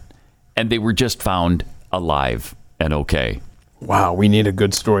Amazon, and they were just found alive and okay. Wow, we need a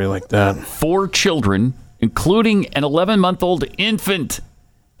good story like that. 4 children, including an 11-month-old infant,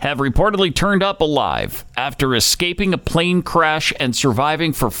 have reportedly turned up alive after escaping a plane crash and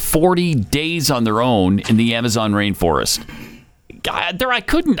surviving for 40 days on their own in the Amazon rainforest. God,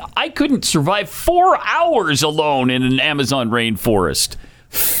 I couldn't survive 4 hours alone in an Amazon rainforest.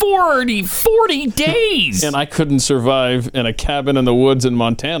 40 days. And I couldn't survive in a cabin in the woods in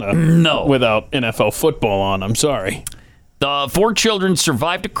Montana without NFL football on. I'm sorry. The 4 children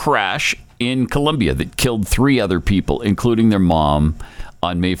survived a crash in Colombia that killed 3 other people, including their mom,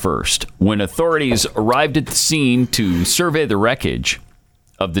 on May 1st. When authorities arrived at the scene to survey the wreckage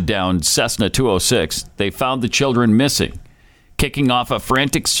of the downed Cessna 206, they found the children missing, kicking off a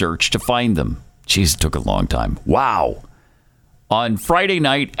frantic search to find them. Jeez, it took a long time. Wow. On Friday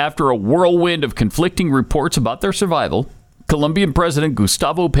night, after a whirlwind of conflicting reports about their survival, Colombian President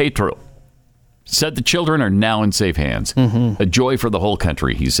Gustavo Petro said the children are now in safe hands. A joy for the whole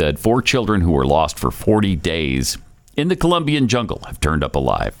country, he said. 4 children who were lost for 40 days in the Colombian jungle have turned up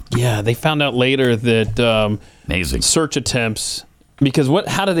alive. Yeah, they found out later that amazing search attempts, because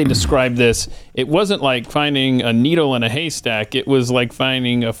how do they describe this? It wasn't like finding a needle in a haystack. It was like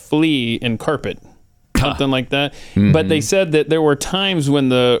finding a flea in carpet. Something like that. But they said that there were times when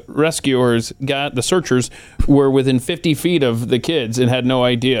the searchers were within 50 feet of the kids and had no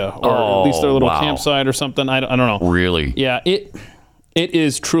idea, or at least their little campsite or something. I don't know. Really? Yeah, it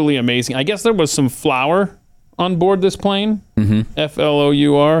is truly amazing. I guess there was some flour on board this plane,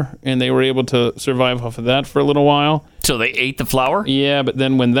 Flour, and they were able to survive off of that for a little while. So they ate the flour? Yeah, but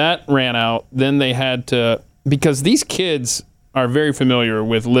then when that ran out, then they had to, because these kids are very familiar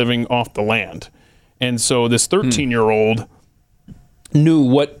with living off the land. And so this 13-year-old knew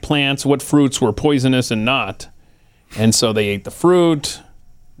what plants, what fruits were poisonous and not. And so they ate the fruit.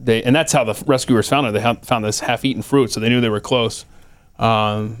 And that's how the rescuers found it. They found this half-eaten fruit, so they knew they were close.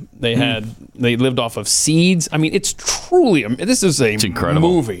 They lived off of seeds. I mean, it's truly, this is a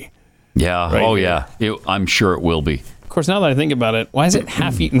movie. Yeah. Right yeah. I'm sure it will be. Of course, now that I think about it, why is it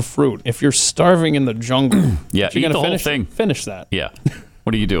half-eaten fruit? If you're starving in the jungle, yeah, you're eat the whole thing. Finish that. Yeah.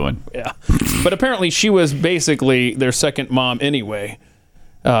 What are you doing? Yeah. But apparently she was basically their second mom anyway.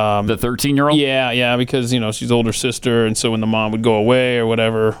 The 13-year-old? Yeah, because, she's older sister, and so when the mom would go away or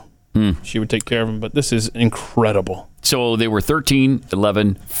whatever, she would take care of him. But this is incredible. So they were 13,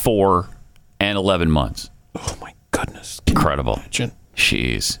 11, 4, and 11 months. Oh, my goodness. Incredible. Imagine.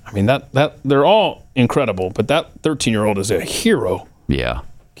 Jeez. I mean, that they're all incredible, but that 13-year-old is a hero. Yeah.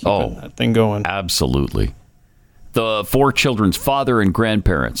 Keeping that thing going. Absolutely. The 4 children's father and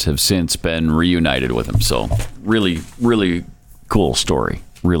grandparents have since been reunited with him. So really, really cool story.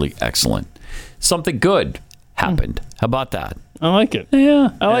 Really excellent. Something good happened. How about that? I like it. Yeah.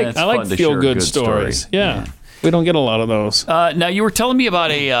 I like feel-good stories. Yeah. We don't get a lot of those. Now, you were telling me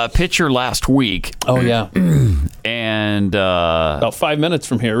about a picture last week. Oh, yeah. And about 5 minutes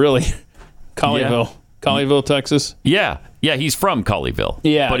from here, really. Colleyville, Texas. Yeah, he's from Colleyville.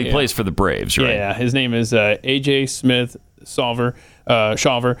 Yeah, but he plays for the Braves, right? Yeah, his name is AJ Smith Shawver,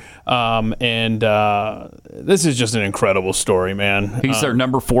 and this is just an incredible story, man. He's their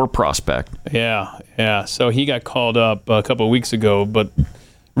number 4 prospect. Yeah. So he got called up a couple of weeks ago, but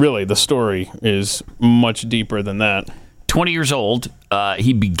really the story is much deeper than that. 20 years old.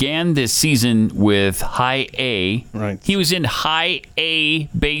 He began this season with High A. Right. He was in High A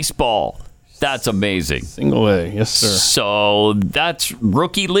baseball. That's amazing. Single A, yes, sir. So that's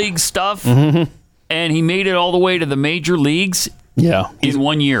rookie league stuff, and he made it all the way to the major leagues. Yeah, in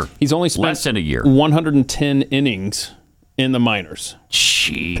 1 year. He's only spent less than a year. 110 innings in the minors.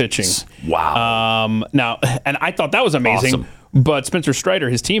 Jeez. Pitching. Wow. Now, and I thought that was amazing. Awesome. But Spencer Strider,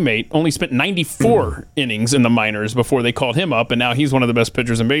 his teammate, only spent 94 innings in the minors before they called him up, and now he's one of the best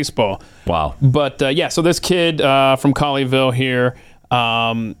pitchers in baseball. Wow. But, so this kid from Colleyville here,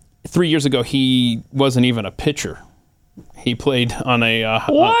 3 years ago, he wasn't even a pitcher. He played on a...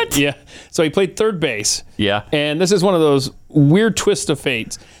 What? Yeah. So he played third base. Yeah. And this is one of those weird twists of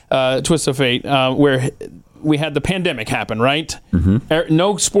fate, where we had the pandemic happen, right?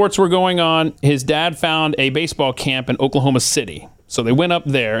 No sports were going on. His dad found a baseball camp in Oklahoma City. So they went up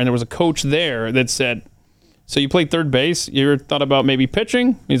there, and there was a coach there that said, so you played third base? You ever thought about maybe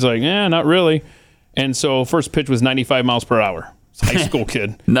pitching? He's like, not really. And so first pitch was 95 miles per hour. It's a high school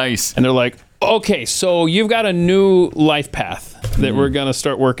kid. Nice. And they're like, okay, so you've got a new life path that we're going to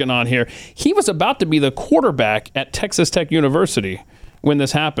start working on here. He was about to be the quarterback at Texas Tech University when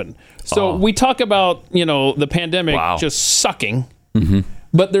this happened. So we talk about, the pandemic just sucking,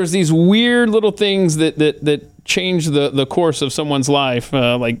 but there's these weird little things that change the course of someone's life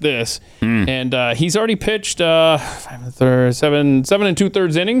like this. And he's already pitched 7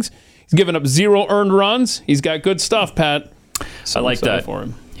 2/3 innings. He's given up 0 earned runs. He's got good stuff, Pat. I like that. For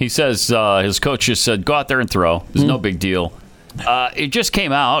him. He says his coach just said, go out there and throw. It's no big deal. It just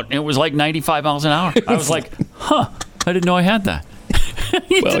came out, and it was like 95 miles an hour. I was like, I didn't know I had that.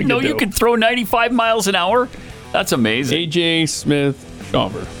 You didn't know you could throw 95 miles an hour? That's amazing. A.J. Smith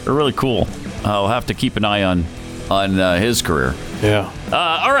Schauber. They're really cool. I'll have to keep an eye on his career. Yeah.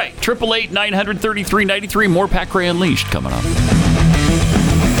 All right. 888-933-93. More Pat Gray Unleashed coming up.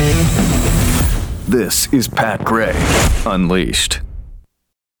 This is Pat Gray Unleashed.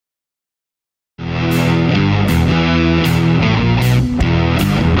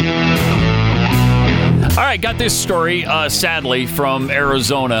 All right, got this story, sadly, from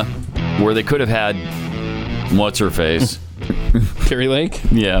Arizona, where they could have had what's-her-face. Carrie Lake?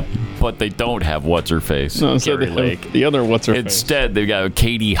 Yeah, but they don't have what's-her-face. No, Carrie Lake. The other what's-her-face. Instead, they've got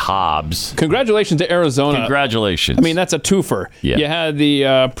Katie Hobbs. Congratulations to Arizona. Congratulations. I mean, that's a twofer. Yeah. You had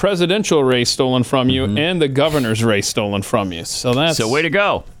the presidential race stolen from you and the governor's race stolen from you. So way to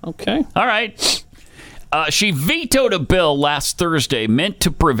go. Okay. All right. She vetoed a bill last Thursday meant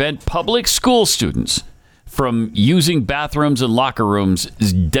to prevent public school students from using bathrooms and locker rooms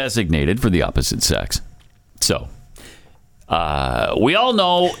designated for the opposite sex. So, we all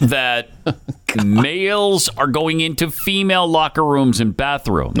know that males are going into female locker rooms and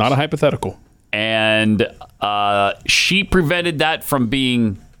bathrooms. Not a hypothetical. And she prevented that from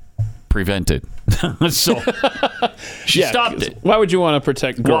being prevented. So she stopped it. Why would you want to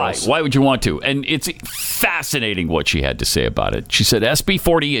protect girls? Why would you want to? And it's fascinating what she had to say about it. She said SB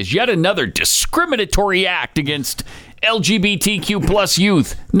 40 is yet another discriminatory act against LGBTQ plus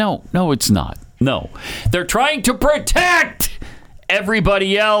youth. No, it's not. No. They're trying to protect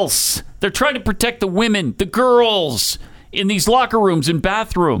everybody else. They're trying to protect the women, the girls in these locker rooms and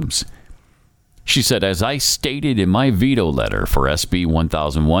bathrooms. She said, as I stated in my veto letter for SB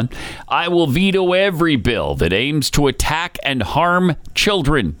 1001, I will veto every bill that aims to attack and harm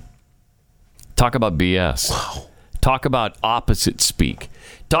children. Talk about BS. Wow. Talk about opposite speak.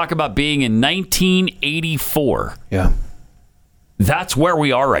 Talk about being in 1984. Yeah. That's where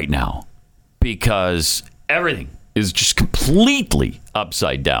we are right now because everything is just completely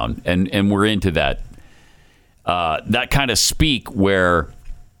upside down. And we're into that kind of speak where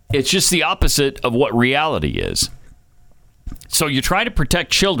it's just the opposite of what reality is. So you try to protect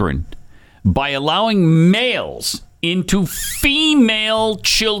children by allowing males into female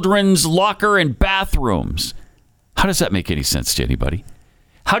children's locker and bathrooms. How does that make any sense to anybody?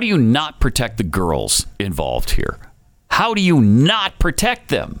 How do you not protect the girls involved here? How do you not protect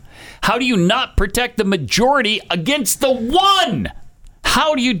them? How do you not protect the majority against the one?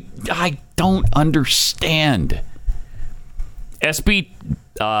 How do you... I don't understand.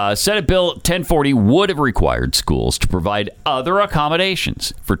 Senate Bill 1040 would have required schools to provide other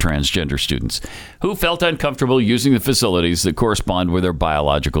accommodations for transgender students who felt uncomfortable using the facilities that correspond with their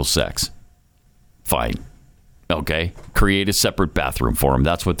biological sex. Fine. Okay. Create a separate bathroom for them.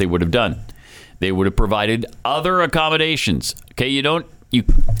 That's what they would have done. They would have provided other accommodations. Okay.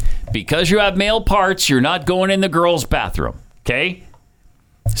 Because you have male parts, you're not going in the girls' bathroom. Okay.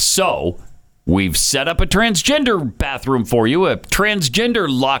 So we've set up a transgender bathroom for you, a transgender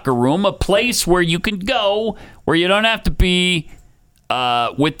locker room, a place where you can go where you don't have to be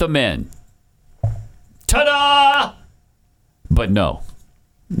with the men. Ta-da! But no.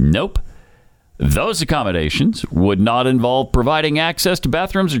 Nope. Those accommodations would not involve providing access to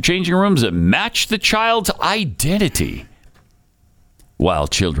bathrooms or changing rooms that match the child's identity, while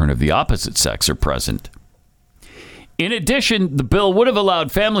children of the opposite sex are present. In addition, the bill would have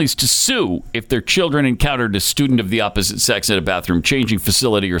allowed families to sue if their children encountered a student of the opposite sex at a bathroom changing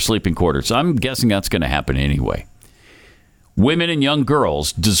facility or sleeping quarters. I'm guessing that's going to happen anyway. Women and young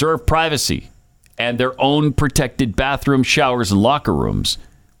girls deserve privacy and their own protected bathrooms, showers, and locker rooms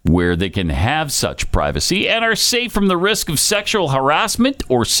where they can have such privacy and are safe from the risk of sexual harassment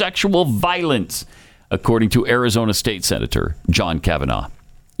or sexual violence, according to Arizona State Senator John Kavanaugh.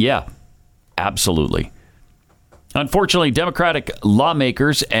 Yeah, absolutely. Unfortunately, Democratic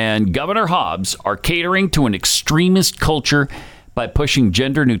lawmakers and Governor Hobbs are catering to an extremist culture by pushing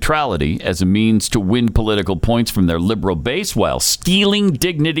gender neutrality as a means to win political points from their liberal base while stealing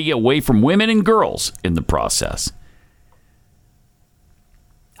dignity away from women and girls in the process.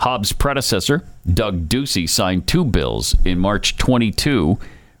 Hobbs' predecessor, Doug Ducey, signed 2 bills in March 22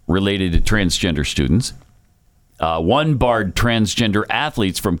 related to transgender students. One barred transgender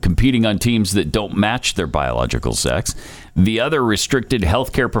athletes from competing on teams that don't match their biological sex. The other restricted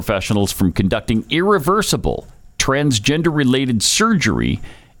healthcare professionals from conducting irreversible transgender-related surgery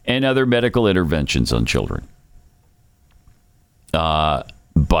and other medical interventions on children.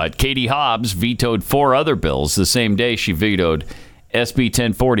 But Katie Hobbs vetoed 4 other bills the same day she vetoed SB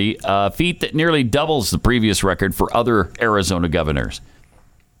 1040, a feat that nearly doubles the previous record for other Arizona governors.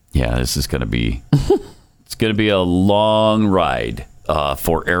 Yeah, this is going to be it's going to be a long ride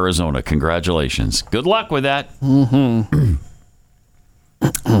for Arizona. Congratulations. Good luck with that. Mm-hmm.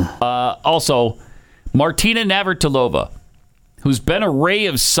 Also, Martina Navratilova, who's been a ray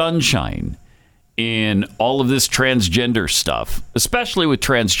of sunshine in all of this transgender stuff, especially with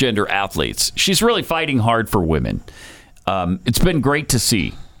transgender athletes. She's really fighting hard for women. It's been great to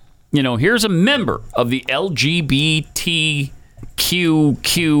see. You know, here's a member of the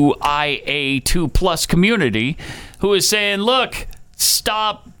LGBTQIA2+ community who is saying, look,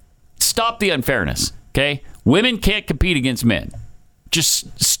 stop the unfairness, okay? Women can't compete against men.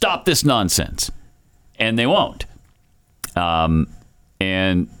 Just stop this nonsense. And they won't. And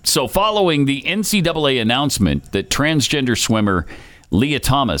so following the NCAA announcement that transgender swimmer Leah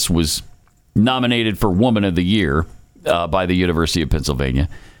Thomas was nominated for Woman of the Year by the University of Pennsylvania,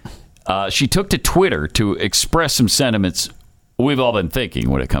 she took to Twitter to express some sentiments we've all been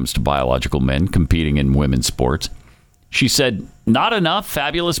thinking when it comes to biological men competing in women's sports. She said, not enough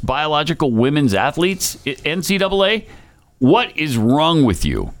fabulous biological women's athletes at NCAA? What is wrong with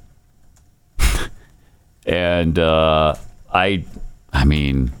you? And I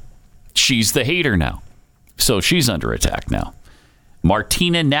mean, she's the hater now. So she's under attack now.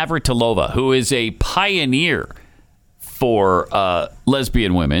 Martina Navratilova, who is a pioneer for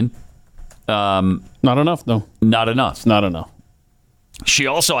lesbian women. Not enough, though. Not enough. It's not enough. She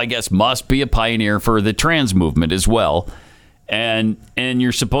also, I guess, must be a pioneer for the trans movement as well. And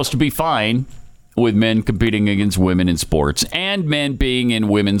you're supposed to be fine with men competing against women in sports and men being in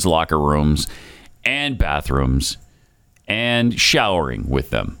women's locker rooms and bathrooms and showering with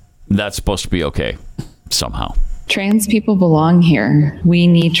them. That's supposed to be okay somehow. Trans people belong here. We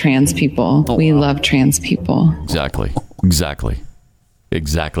need trans people. We love trans people. Exactly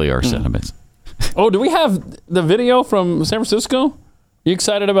our sentiments. Oh, do we have the video from San Francisco? You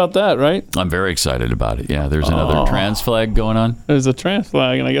excited about that, right? I'm very excited about it. Yeah, there's another trans flag going on. There's a trans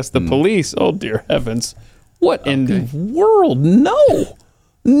flag, and I guess the police, oh dear heavens. What in the world? No.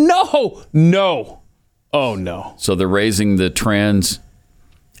 Oh, no. So they're raising the trans...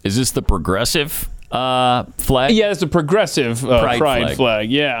 Is this the progressive flag? Yeah, it's a progressive pride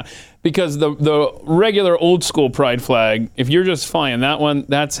flag. Yeah, because the regular old school pride flag, if you're just flying that one,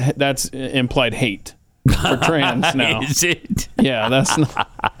 that's implied hate for trans now. Is it? Yeah, that's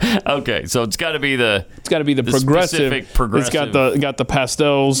not... Okay, so it's got to be the progressive. Progressive. It's got the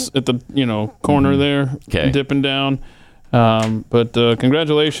pastels at the corner there, dipping down. But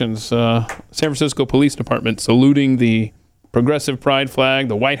congratulations, San Francisco Police Department saluting the progressive pride flag.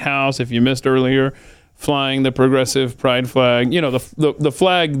 The White House, if you missed earlier, flying the progressive pride flag. You know, the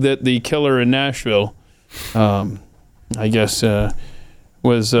flag that the killer in Nashville, I guess,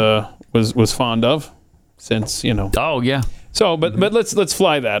 was fond of, since Oh yeah. So, but let's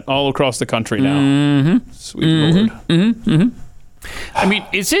fly that all across the country now. Mm-hmm. Sweet Lord. Mm-hmm. Mm-hmm. I mean,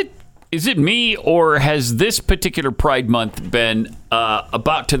 is it me, or has this particular Pride Month been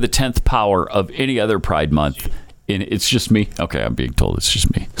about to the 10th power of any other Pride Month? It's just me? Okay, I'm being told it's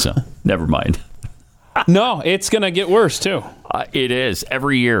just me, so never mind. No, it's going to get worse, too. It is,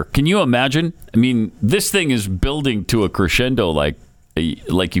 every year. Can you imagine? I mean, this thing is building to a crescendo like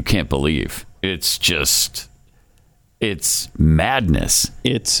you can't believe. It's just, it's madness.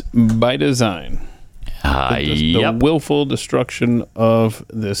 It's by design. The willful destruction of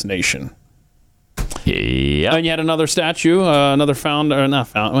this nation. Yeah. And you had another statue, another founder, not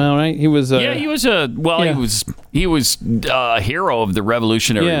found. Well, right? He was. He was he was a hero of the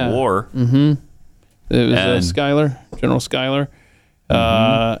Revolutionary War. Mm-hmm. It was Schuyler, General Schuyler.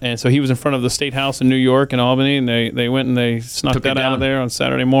 And so he was in front of the State House in New York and Albany, and they went and they snuck that out of there on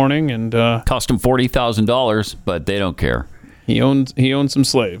Saturday morning, and cost him $40,000, but they don't care. He owned some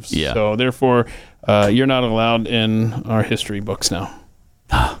slaves. Yeah. So therefore, you're not allowed in our history books now.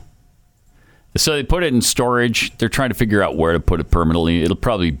 So they put it in storage. They're trying to figure out where to put it permanently. It'll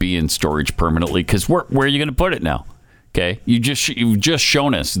probably be in storage permanently because where are you going to put it now? Okay, you've just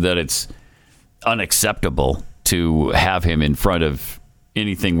shown us that it's unacceptable to have him in front of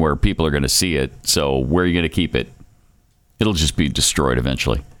anything where people are going to see it. So where are you going to keep it? It'll just be destroyed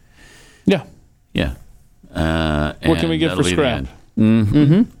eventually. Yeah. Yeah. What can we get for scrap? I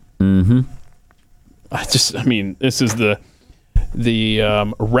mean, this is the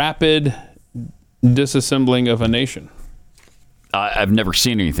rapid disassembling of a nation. I've never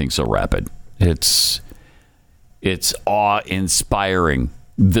seen anything so rapid. It's awe-inspiring,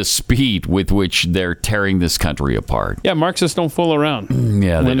 the speed with which they're tearing this country apart. Yeah, Marxists don't fool around.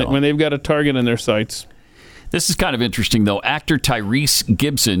 When they've got a target in their sights. This is kind of interesting, though. Actor Tyrese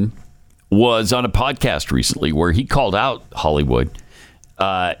Gibson was on a podcast recently where he called out Hollywood.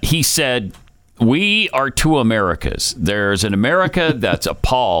 He said, "We are two Americas. There's an America that's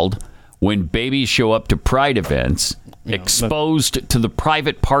appalled when babies show up to pride events, exposed to the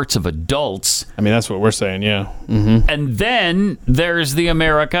private parts of adults." I mean, that's what we're saying, yeah. Mm-hmm. And then there's the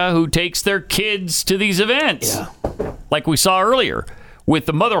America who takes their kids to these events. Yeah. Like we saw earlier with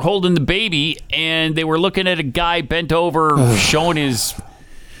the mother holding the baby, and they were looking at a guy bent over showing his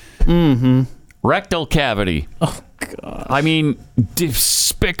rectal cavity. Oh, God. I mean,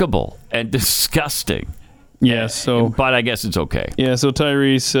 despicable and disgusting. Yeah, but I guess it's okay. Yeah, so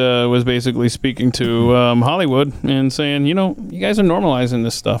Tyrese was basically speaking to Hollywood and saying, you guys are normalizing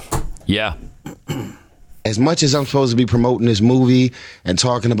this stuff. Yeah. As much as I'm supposed to be promoting this movie and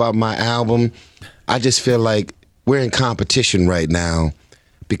talking about my album, I just feel like we're in competition right now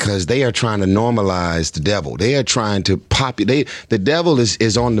because they are trying to normalize the devil. They are trying to the devil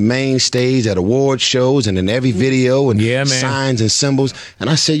is on the main stage at award shows and in every video and signs and symbols.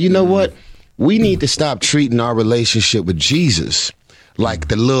 And I said, you know what? We need to stop treating our relationship with Jesus like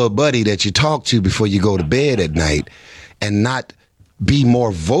the little buddy that you talk to before you go to bed at night and not be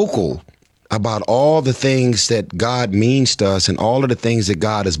more vocal about all the things that God means to us and all of the things that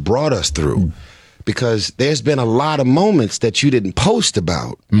God has brought us through. Because there's been a lot of moments that you didn't post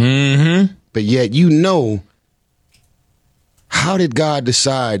about. Mm-hmm. But yet how did God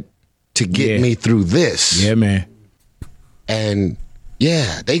decide to get me through this? Yeah, man. And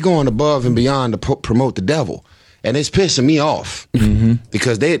they going above and beyond to promote the devil. And it's pissing me off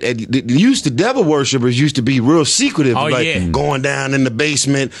because the devil worshipers used to be real secretive, going down in the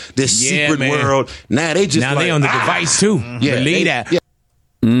basement, this secret world. Now they just they on the device too. Yeah, believe that.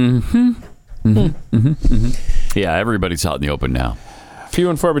 Yeah, everybody's out in the open now.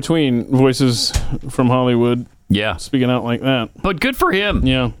 Few and far between voices from Hollywood. Yeah, speaking out like that. But good for him.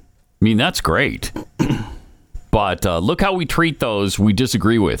 Yeah, I mean that's great. But look how we treat those we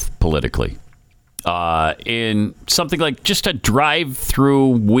disagree with politically. In something like just a drive-through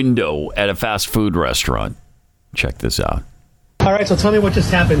window at a fast food restaurant. Check this out. All right, so tell me what just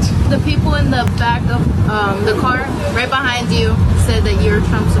happened. The people in the back of the car, right behind you, said that you're a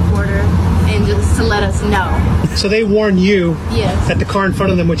Trump supporter, and just to let us know. So they warned you yes. that the car in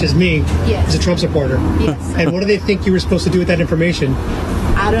front of them, which is me, yes. is a Trump supporter. Yes. And what do they think you were supposed to do with that information?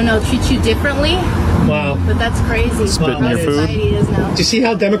 I don't know, treat you differently. Wow. But that's crazy. Spit in your food. Is now. Do you see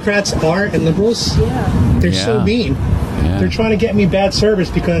how Democrats are and liberals? Yeah. They're so mean. Yeah. They're trying to get me bad service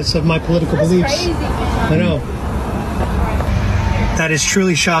because of my political beliefs. Crazy. I know. That is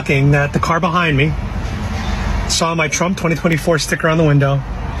truly shocking that the car behind me saw my Trump 2024 sticker on the window,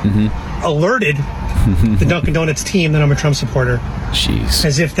 alerted the Dunkin' Donuts team that I'm a Trump supporter. Jeez.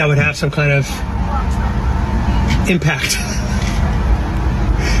 As if that would have some kind of impact.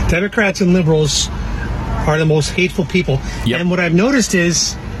 Democrats and liberals are the most hateful people. Yep. And what I've noticed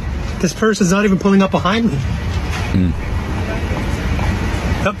is this person's not even pulling up behind me.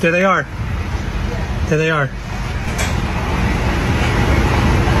 Oh, there they are. There they are.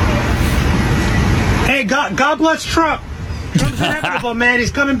 Hey, God bless Trump. Trump's inevitable, man.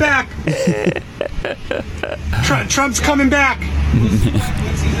 He's coming back. Trump's coming back.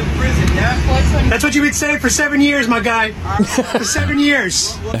 That's what you've been saying for 7 years, my guy. For 7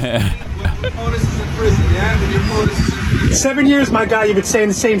 years. it. 7 years, my guy, you've been saying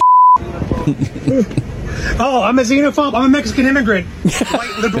the same Oh, I'm a xenophobe. I'm a Mexican immigrant.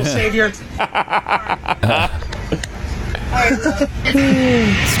 White liberal savior.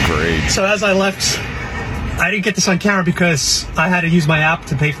 It's great. So as I left, I didn't get this on camera because I had to use my app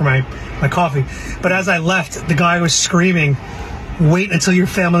to pay for my coffee. But as I left, the guy was screaming, "Wait until your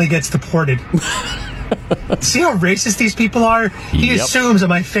family gets deported." See how racist these people are? He assumes that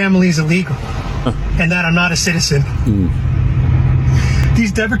my family is illegal and that I'm not a citizen.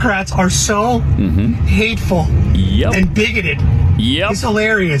 These Democrats are so hateful and bigoted. It's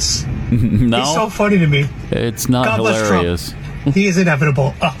hilarious. No. It's so funny to me. It's not God bless hilarious. Trump. He is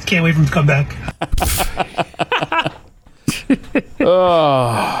inevitable. Oh, can't wait for him to come back.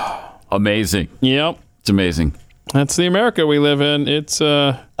 Oh, amazing. Yep. It's amazing. That's the America we live in. It's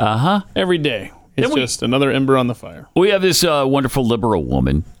every day. It's just another ember on the fire. We have this wonderful liberal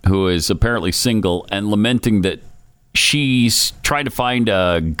woman who is apparently single and lamenting that she's trying to find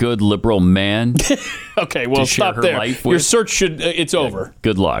a good liberal man. Okay, well, stop there. Your search it's over.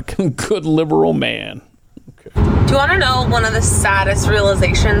 Good luck. Good liberal man. Do you want to know one of the saddest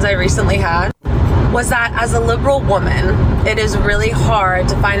realizations I recently had? Was that as a liberal woman, it is really hard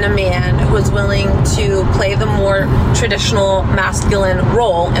to find a man who is willing to play the more traditional masculine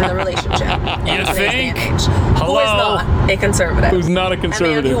role in the relationship. You think? Who is not a conservative. Who's not a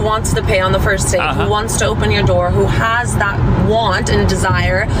conservative. A man who wants to pay on the first date, who wants to open your door, who has that want and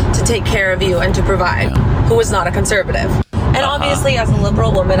desire to take care of you and to provide, who is not a conservative. And obviously, as a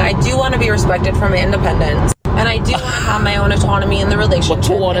liberal woman, I do want to be respected for my independence. And I do want to have my own autonomy in the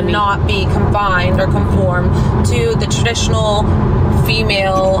relationship and not be confined or conform to the traditional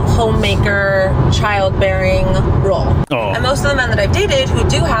female homemaker, childbearing role. And most of the men that I've dated who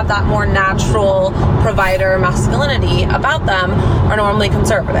do have that more natural provider masculinity about them are normally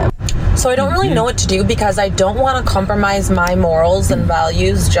conservative. So I don't really know what to do because I don't want to compromise my morals and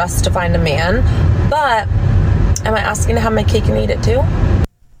values just to find a man. But am I asking to have my cake and eat it too?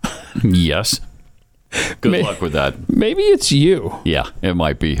 Yes. Good luck with that. Maybe it's you. Yeah, it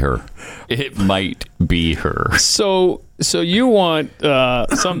might be her. It might be her. So you want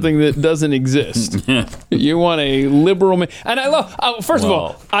something that doesn't exist. You want a liberal man. And I love, first of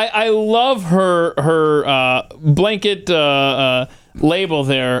all, I love her blanket label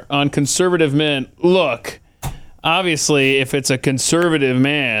there on conservative men. Look, obviously, if it's a conservative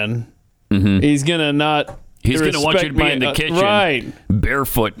man, he's going to not He's going to want you to be in the kitchen,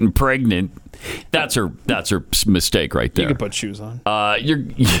 barefoot and pregnant. That's her mistake right there. You can put shoes on.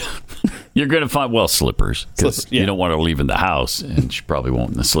 You're going to find slippers because you don't want her leaving the house, and she probably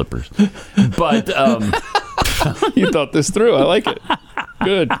won't in the slippers. But you thought this through. I like it.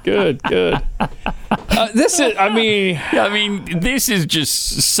 Good. This is. I mean, this is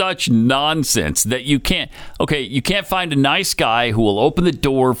just such nonsense that you can't. Okay, you can't find a nice guy who will open the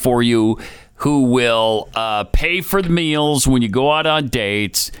door for you, who will pay for the meals when you go out on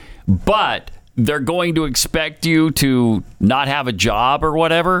dates, but they're going to expect you to not have a job or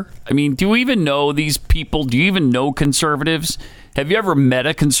whatever. I mean, do you even know these people? Do you even know conservatives? Have you ever met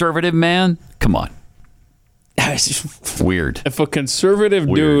a conservative man? Come on. Weird. If a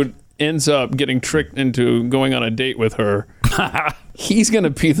conservative dude ends up getting tricked into going on a date with her, he's going to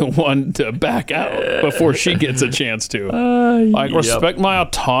be the one to back out before she gets a chance to. Respect my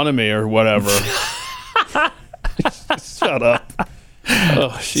autonomy or whatever. Shut up.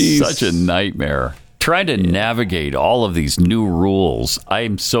 Oh, she's such a nightmare. Trying to navigate all of these new rules.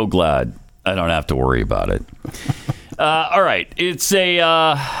 I'm so glad I don't have to worry about it. All right. It's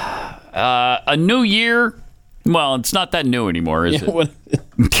a new year. Well, it's not that new anymore, is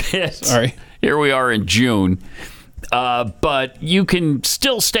it? Sorry. Here we are in June. But you can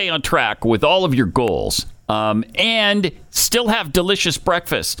still stay on track with all of your goals and still have delicious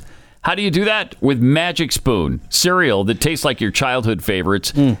breakfast. How do you do that? With Magic Spoon, cereal that tastes like your childhood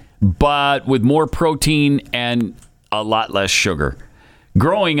favorites, but with more protein and a lot less sugar.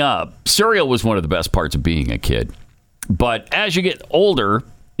 Growing up, cereal was one of the best parts of being a kid. But as you get older,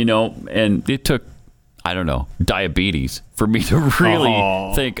 and it took, diabetes for me to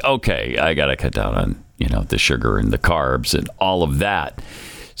really think, okay, I got to cut down on, the sugar and the carbs and all of that.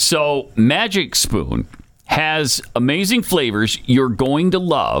 So Magic Spoon has amazing flavors you're going to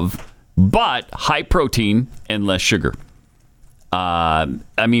love, but high protein and less sugar.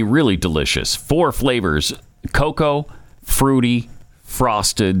 Really delicious. 4 flavors: cocoa, fruity,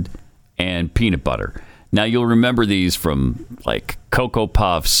 frosted, and peanut butter. Now, you'll remember these from, like, Cocoa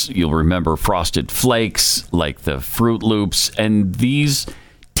Puffs. You'll remember Frosted Flakes, like the Fruit Loops. And these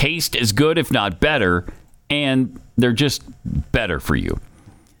taste as good, if not better, and they're just better for you.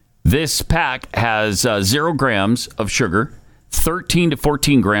 This pack has 0 grams of sugar, 13 to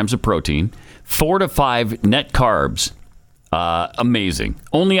 14 grams of protein, 4 to 5 net carbs. Amazing.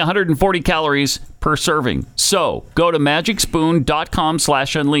 Only 140 calories per serving. So go to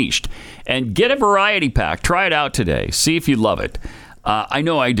magicspoon.com/unleashed and get a variety pack. Try it out today. See if you love it. I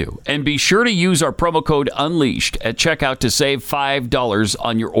know I do. And be sure to use our promo code UNLEASHED at checkout to save $5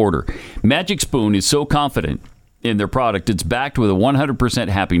 on your order. Magic Spoon is so confident in their product, it's backed with a 100%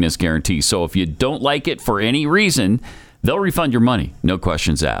 happiness guarantee. So if you don't like it for any reason, they'll refund your money. No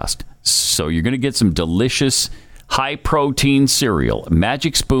questions asked. So you're going to get some delicious high-protein cereal.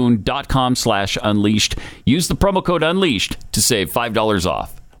 Magicspoon.com/unleashed. Use the promo code UNLEASHED to save $5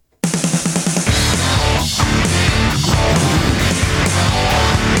 off.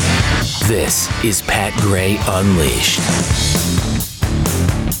 This is Pat Gray Unleashed.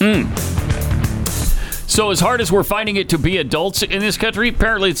 So as hard as we're finding it to be adults in this country,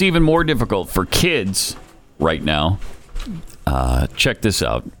 apparently it's even more difficult for kids right now. Check this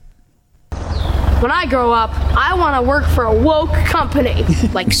out. When I grow up, I want to work for a woke company,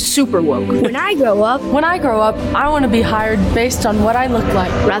 like super woke. When I grow up, I want to be hired based on what I look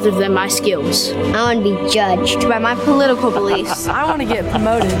like, rather than my skills. I want to be judged by my political beliefs. I want to get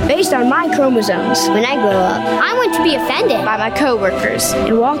promoted based on my chromosomes. When I grow up, I want to be offended by my coworkers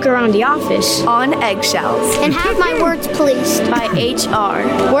and walk around the office on eggshells and have my words policed by HR.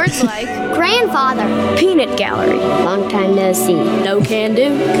 Words like grandfather, peanut gallery, long time no see, no can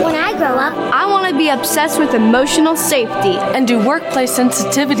do. When I grow up, I want to be obsessed with emotional safety and do workplace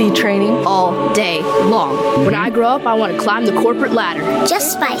sensitivity training all day long. When I grow up, I want to climb the corporate ladder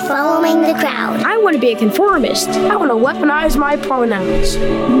just by following the crowd. I want to be a conformist. I want to weaponize my pronouns.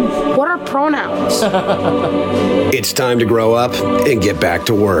 What are pronouns? It's time to grow up and get back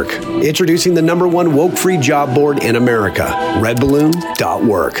to work. Introducing the #1 woke-free job board in America,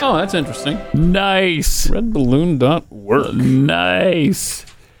 redballoon.work. Oh, that's interesting. Nice. Redballoon.work. Nice.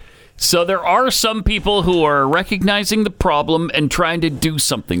 So there are some people who are recognizing the problem and trying to do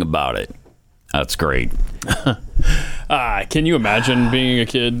something about it. That's great. Can you imagine being a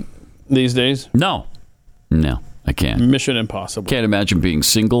kid these days? No, I can't. Mission impossible. Can't imagine being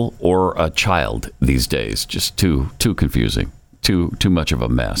single or a child these days. Just too confusing. Too much of a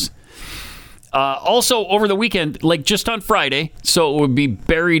mess. Also, over the weekend, like just on Friday, so it would be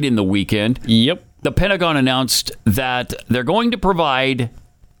buried in the weekend. Yep. The Pentagon announced that they're going to provide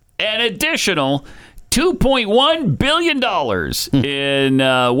an additional $2.1 billion in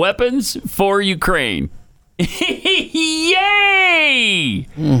weapons for Ukraine. Yay!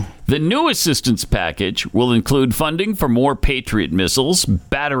 The new assistance package will include funding for more Patriot missiles,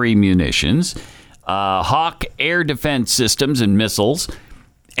 battery munitions, Hawk air defense systems and missiles,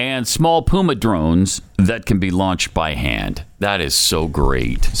 and small Puma drones that can be launched by hand. That is so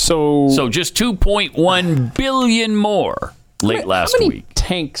great. So just $2.1 billion more last week. How many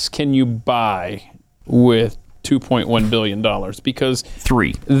tanks can you buy with $2.1 billion? Because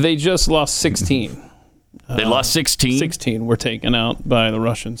 3. They just lost 16. They lost 16? 16 were taken out by the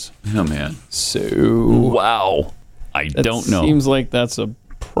Russians. Oh, man. So... Wow. I don't know. Seems like that's a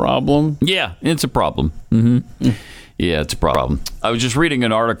problem. Yeah, it's a problem. Mm-hmm. Yeah, it's a problem. I was just reading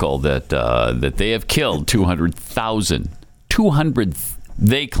an article that they have killed 200,000.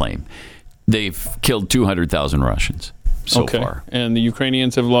 They claim they've killed 200,000 Russians so far. And the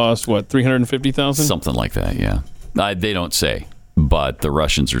Ukrainians have lost, what, 350,000? Something like that, yeah. They don't say, but the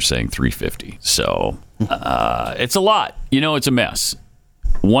Russians are saying 350. So it's a lot. It's a mess.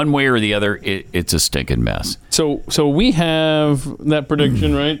 One way or the other, it's a stinking mess. So we have that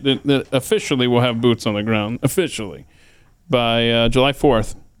prediction, right? That officially we'll have boots on the ground, officially, by July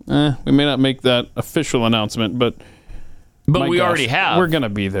 4th. We may not make that official announcement, but we already have. We're going to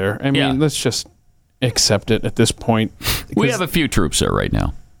be there. I mean, let's just accept it at this point. We have a few troops there right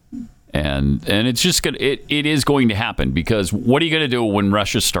now. And it's just it is going to happen, because what are you going to do when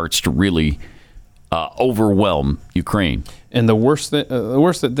Russia starts to really overwhelm Ukraine? And the worse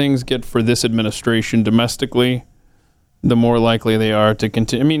that things get for this administration domestically, the more likely they are to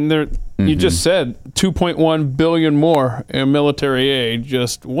continue. I mean, you just said $2.1 billion more in military aid.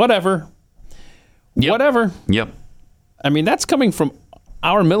 Just whatever. Yep. Whatever. Yep. I mean, that's coming from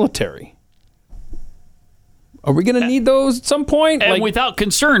our military. Are we going to need those at some point? And without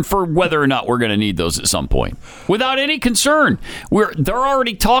concern for whether or not we're going to need those at some point. Without any concern. They're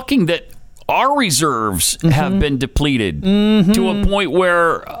already talking that our reserves have been depleted to a point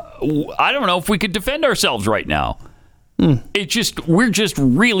where I don't know if we could defend ourselves right now. We're just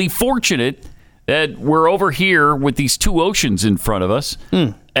really fortunate that we're over here with these two oceans in front of us,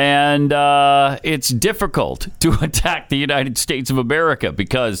 and it's difficult to attack the United States of America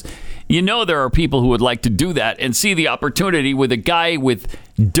because there are people who would like to do that and see the opportunity with a guy with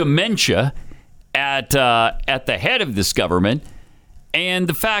dementia at the head of this government, and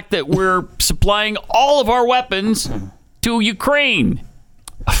the fact that we're supplying all of our weapons to Ukraine.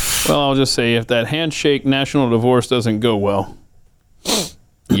 Well, I'll just say, if that handshake national divorce doesn't go well.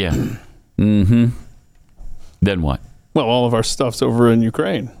 Yeah. Mm-hmm. Then what? Well, all of our stuff's over in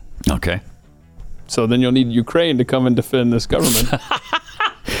Ukraine. Okay. So then you'll need Ukraine to come and defend this government.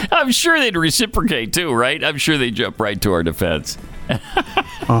 I'm sure they'd reciprocate too, right? I'm sure they'd jump right to our defense.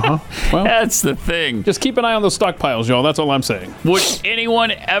 Well, that's the thing. Just keep an eye on those stockpiles, y'all. That's all I'm saying. Would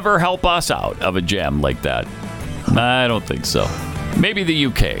anyone ever help us out of a jam like that? I don't think so. Maybe the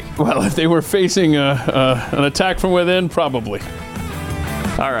UK. Well, if they were facing an attack from within, probably.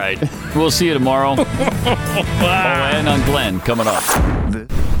 All right. We'll see you tomorrow. And on Glenn coming up.